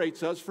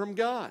separates us from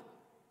God.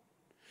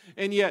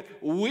 And yet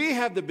we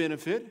have the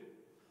benefit,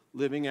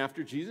 living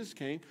after Jesus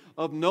came,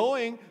 of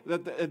knowing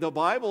that the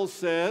Bible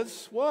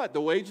says what?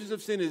 The wages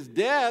of sin is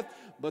death,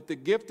 but the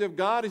gift of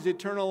God is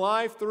eternal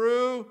life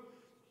through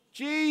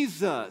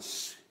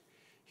Jesus.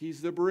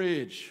 He's the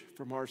bridge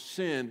from our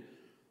sin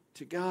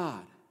to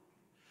God.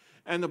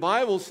 And the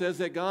Bible says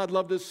that God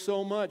loved us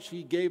so much,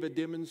 He gave a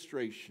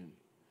demonstration.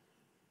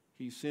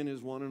 He sent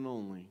His one and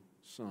only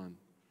Son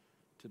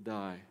to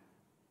die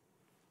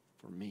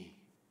for me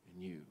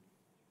and you.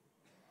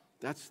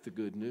 That's the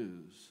good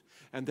news.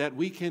 And that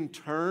we can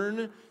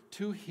turn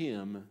to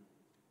Him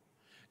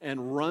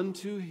and run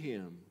to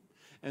Him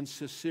and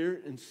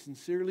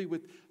sincerely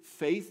with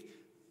faith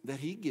that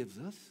He gives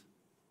us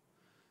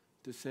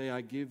to say,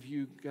 I give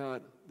you,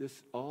 God,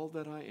 this all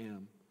that I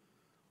am.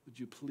 Would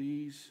you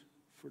please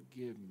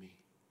forgive me,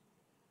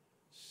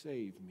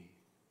 save me,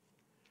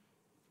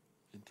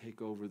 and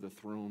take over the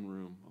throne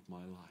room of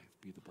my life.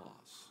 Be the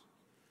boss.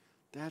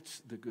 That's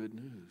the good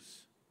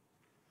news.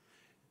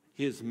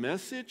 His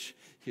message,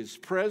 His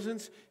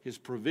presence, His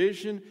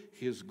provision,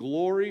 His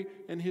glory,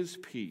 and His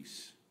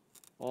peace.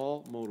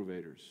 All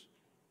motivators.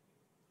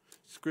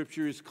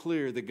 Scripture is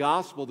clear. The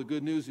gospel, the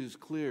good news is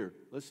clear.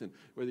 Listen,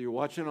 whether you're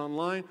watching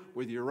online,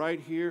 whether you're right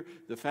here,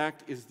 the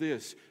fact is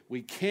this.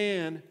 We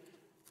can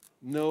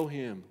know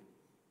Him.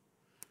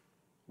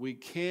 We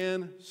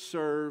can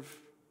serve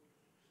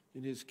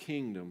in His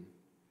kingdom.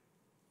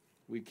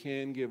 We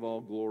can give all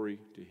glory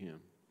to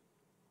Him.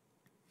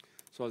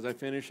 So as I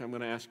finish, I'm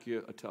going to ask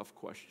you a tough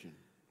question.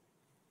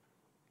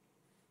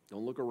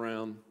 Don't look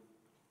around.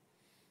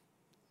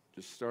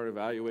 Just start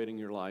evaluating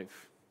your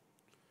life.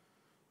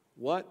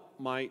 What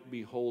might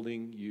be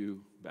holding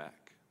you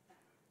back?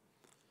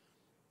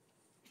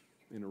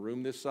 In a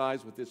room this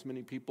size with this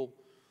many people,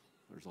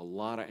 there's a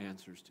lot of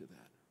answers to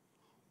that.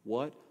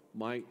 What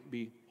might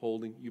be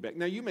holding you back?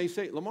 Now you may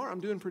say, Lamar, I'm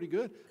doing pretty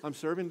good. I'm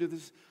serving to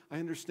this. I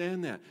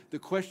understand that. The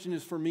question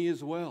is for me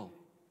as well.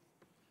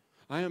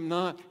 I am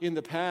not in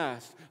the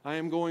past. I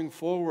am going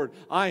forward.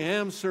 I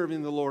am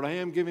serving the Lord. I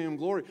am giving Him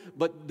glory.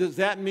 But does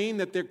that mean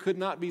that there could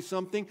not be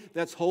something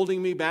that's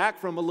holding me back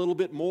from a little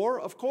bit more?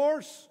 Of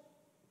course.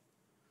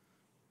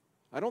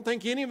 I don't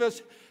think any of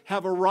us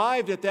have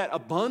arrived at that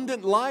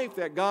abundant life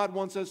that God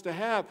wants us to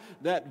have,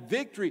 that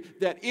victory,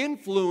 that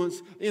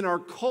influence in our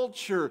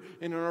culture,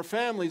 and in our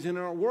families, and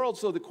in our world.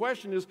 So the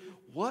question is,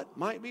 what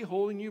might be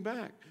holding you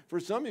back? For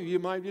some of you,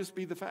 it might just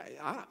be the fact,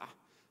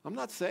 I'm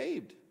not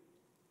saved.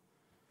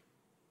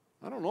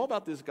 I don't know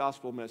about this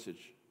gospel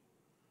message.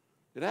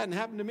 It hadn't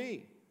happened to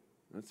me.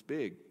 That's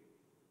big.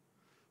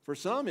 For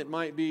some, it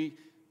might be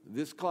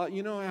this,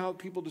 you know how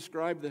people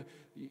describe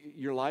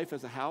your life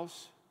as a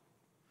house?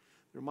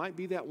 There might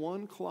be that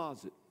one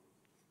closet.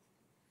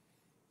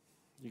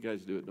 You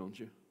guys do it, don't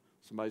you?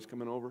 Somebody's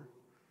coming over.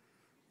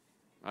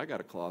 I got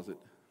a closet.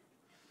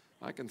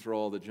 I can throw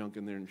all the junk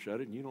in there and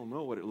shut it, and you don't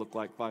know what it looked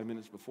like 5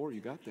 minutes before you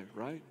got there,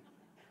 right?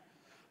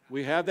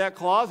 We have that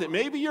closet.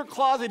 Maybe your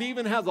closet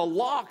even has a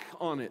lock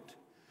on it,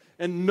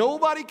 and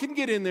nobody can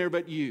get in there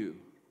but you.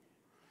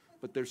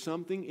 But there's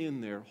something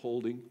in there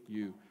holding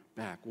you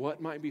back.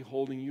 What might be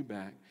holding you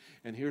back?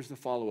 And here's the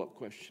follow-up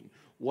question.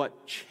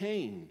 What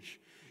change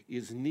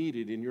is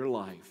needed in your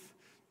life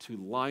to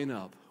line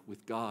up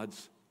with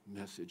God's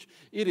message?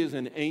 It is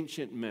an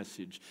ancient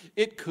message.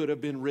 It could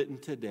have been written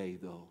today,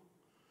 though.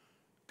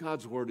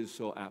 God's word is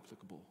so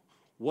applicable.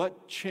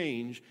 What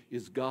change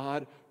is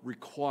God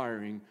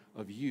requiring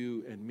of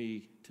you and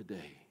me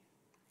today?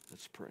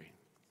 Let's pray.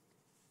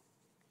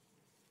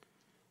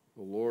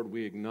 Oh Lord,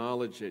 we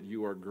acknowledge that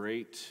you are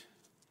great.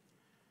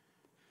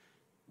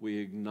 We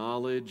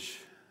acknowledge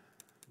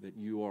that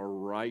you are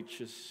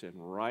righteous and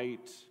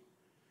right,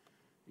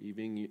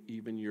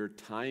 even your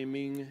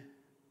timing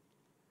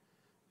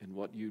and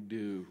what you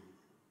do.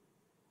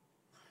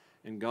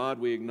 And God,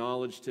 we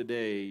acknowledge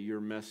today your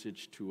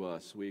message to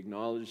us. We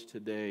acknowledge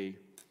today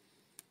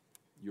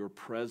your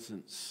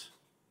presence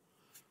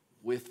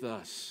with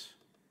us.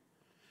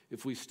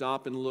 If we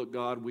stop and look,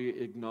 God, we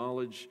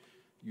acknowledge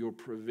your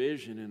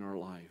provision in our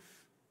life.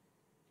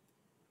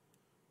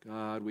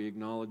 God, we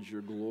acknowledge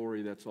your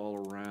glory that's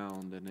all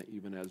around, and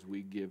even as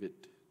we give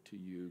it to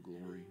you,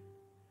 glory.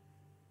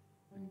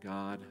 And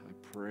God, I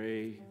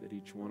pray that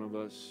each one of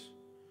us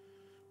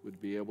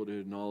would be able to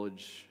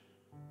acknowledge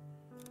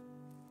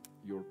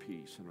your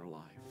peace in our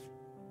life.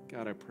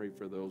 God, I pray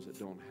for those that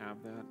don't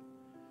have that.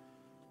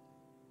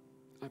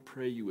 I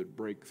pray you would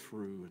break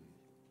through and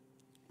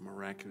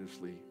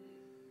miraculously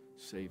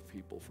save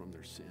people from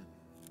their sin.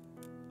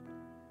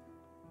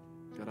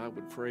 God, I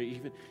would pray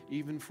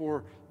even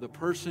for the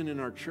person in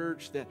our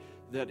church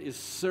that is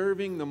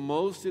serving the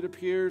most, it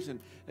appears, and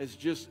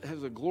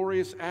has a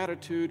glorious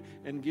attitude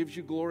and gives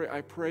you glory.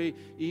 I pray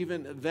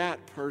even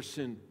that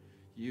person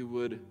you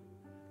would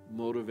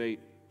motivate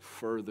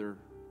further.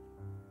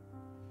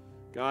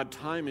 God,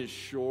 time is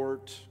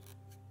short,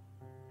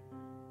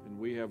 and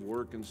we have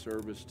work and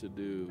service to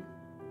do.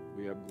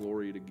 We have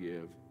glory to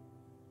give.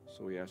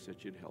 So we ask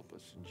that you'd help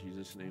us. In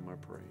Jesus' name I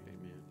pray.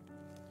 Amen.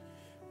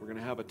 We're going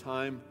to have a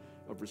time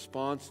of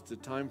response. It's a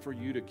time for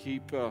you to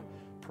keep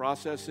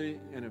processing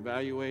and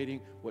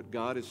evaluating what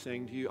God is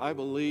saying to you. I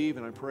believe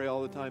and I pray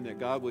all the time that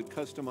God would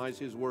customize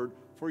his word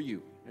for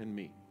you and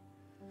me.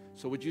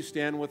 So would you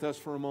stand with us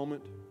for a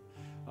moment?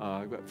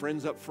 I've got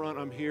friends up front.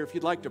 I'm here. If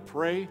you'd like to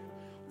pray,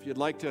 if you'd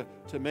like to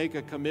make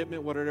a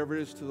commitment, whatever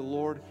it is, to the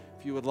Lord,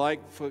 if you would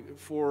like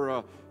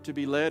to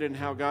be led in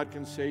how God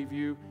can save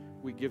you,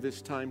 we give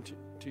this time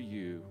to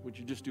you. Would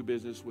you just do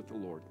business with the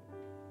Lord?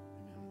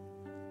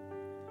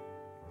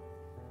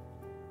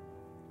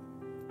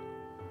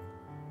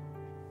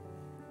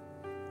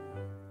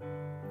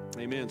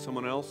 Amen.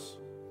 Someone else?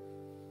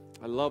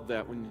 I love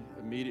that when you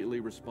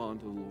immediately respond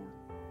to the Lord.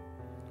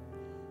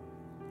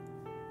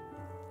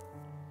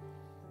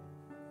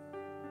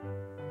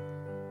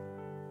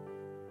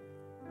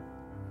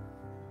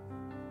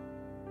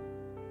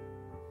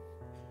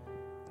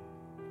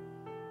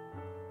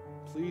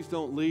 Please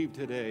don't leave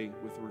today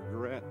with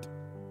regret.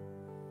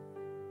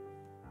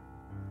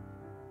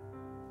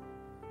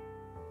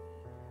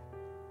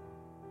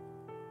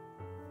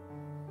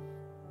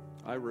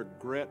 I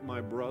regret my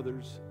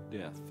brother's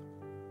death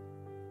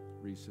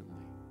recently.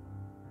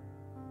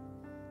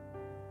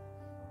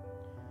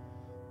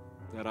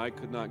 That I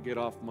could not get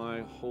off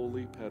my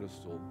holy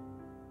pedestal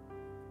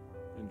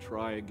and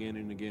try again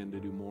and again to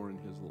do more in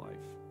his life.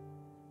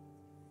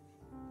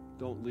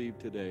 Don't leave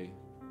today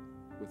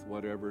with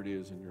whatever it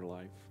is in your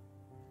life.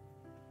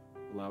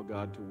 Allow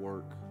God to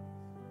work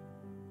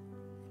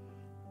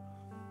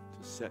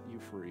to set you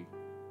free.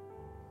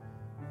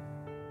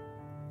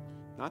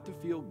 Not to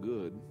feel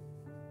good,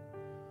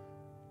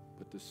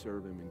 but to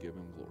serve him and give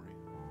him glory.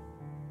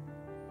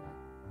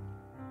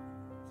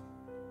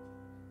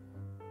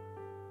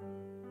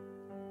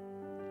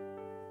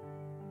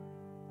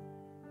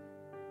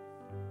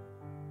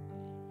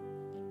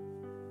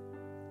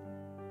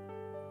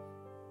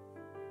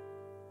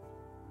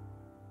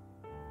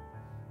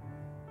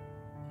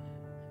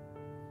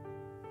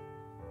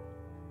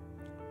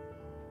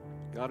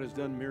 God has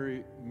done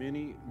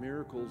many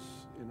miracles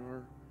in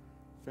our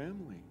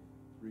family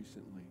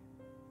recently.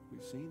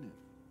 We've seen it.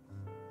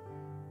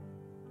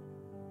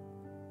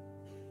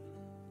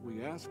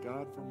 We ask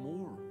God for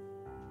more.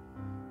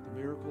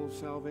 The miracle of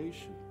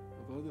salvation,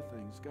 of other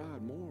things.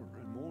 God, more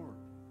and more.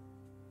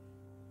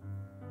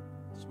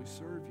 As we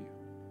serve you.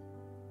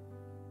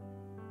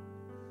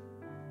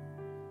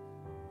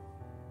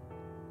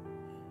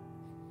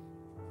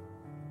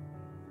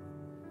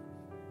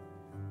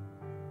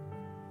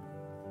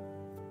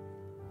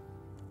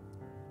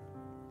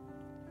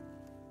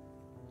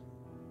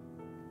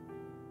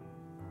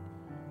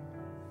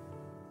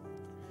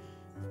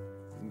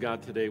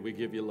 God, today we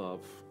give you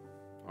love,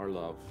 our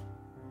love.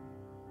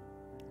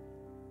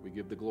 We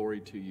give the glory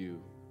to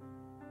you.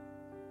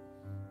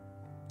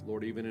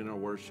 Lord, even in our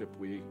worship,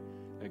 we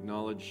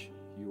acknowledge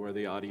you are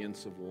the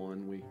audience of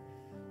one. We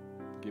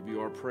give you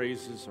our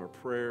praises, our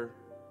prayer.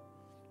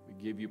 We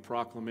give you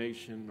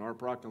proclamation, our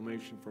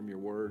proclamation from your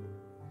word.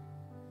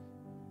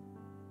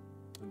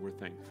 And we're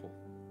thankful.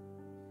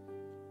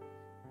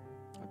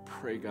 I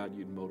pray, God,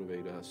 you'd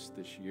motivate us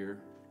this year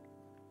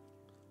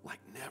like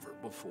never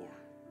before.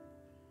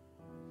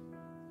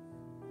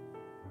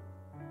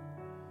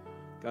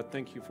 God,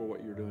 thank you for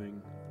what you're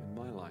doing in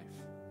my life,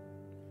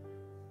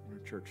 in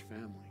our church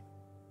family.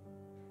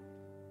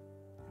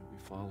 We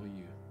follow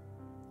you.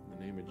 In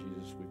the name of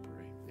Jesus we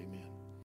pray. Amen.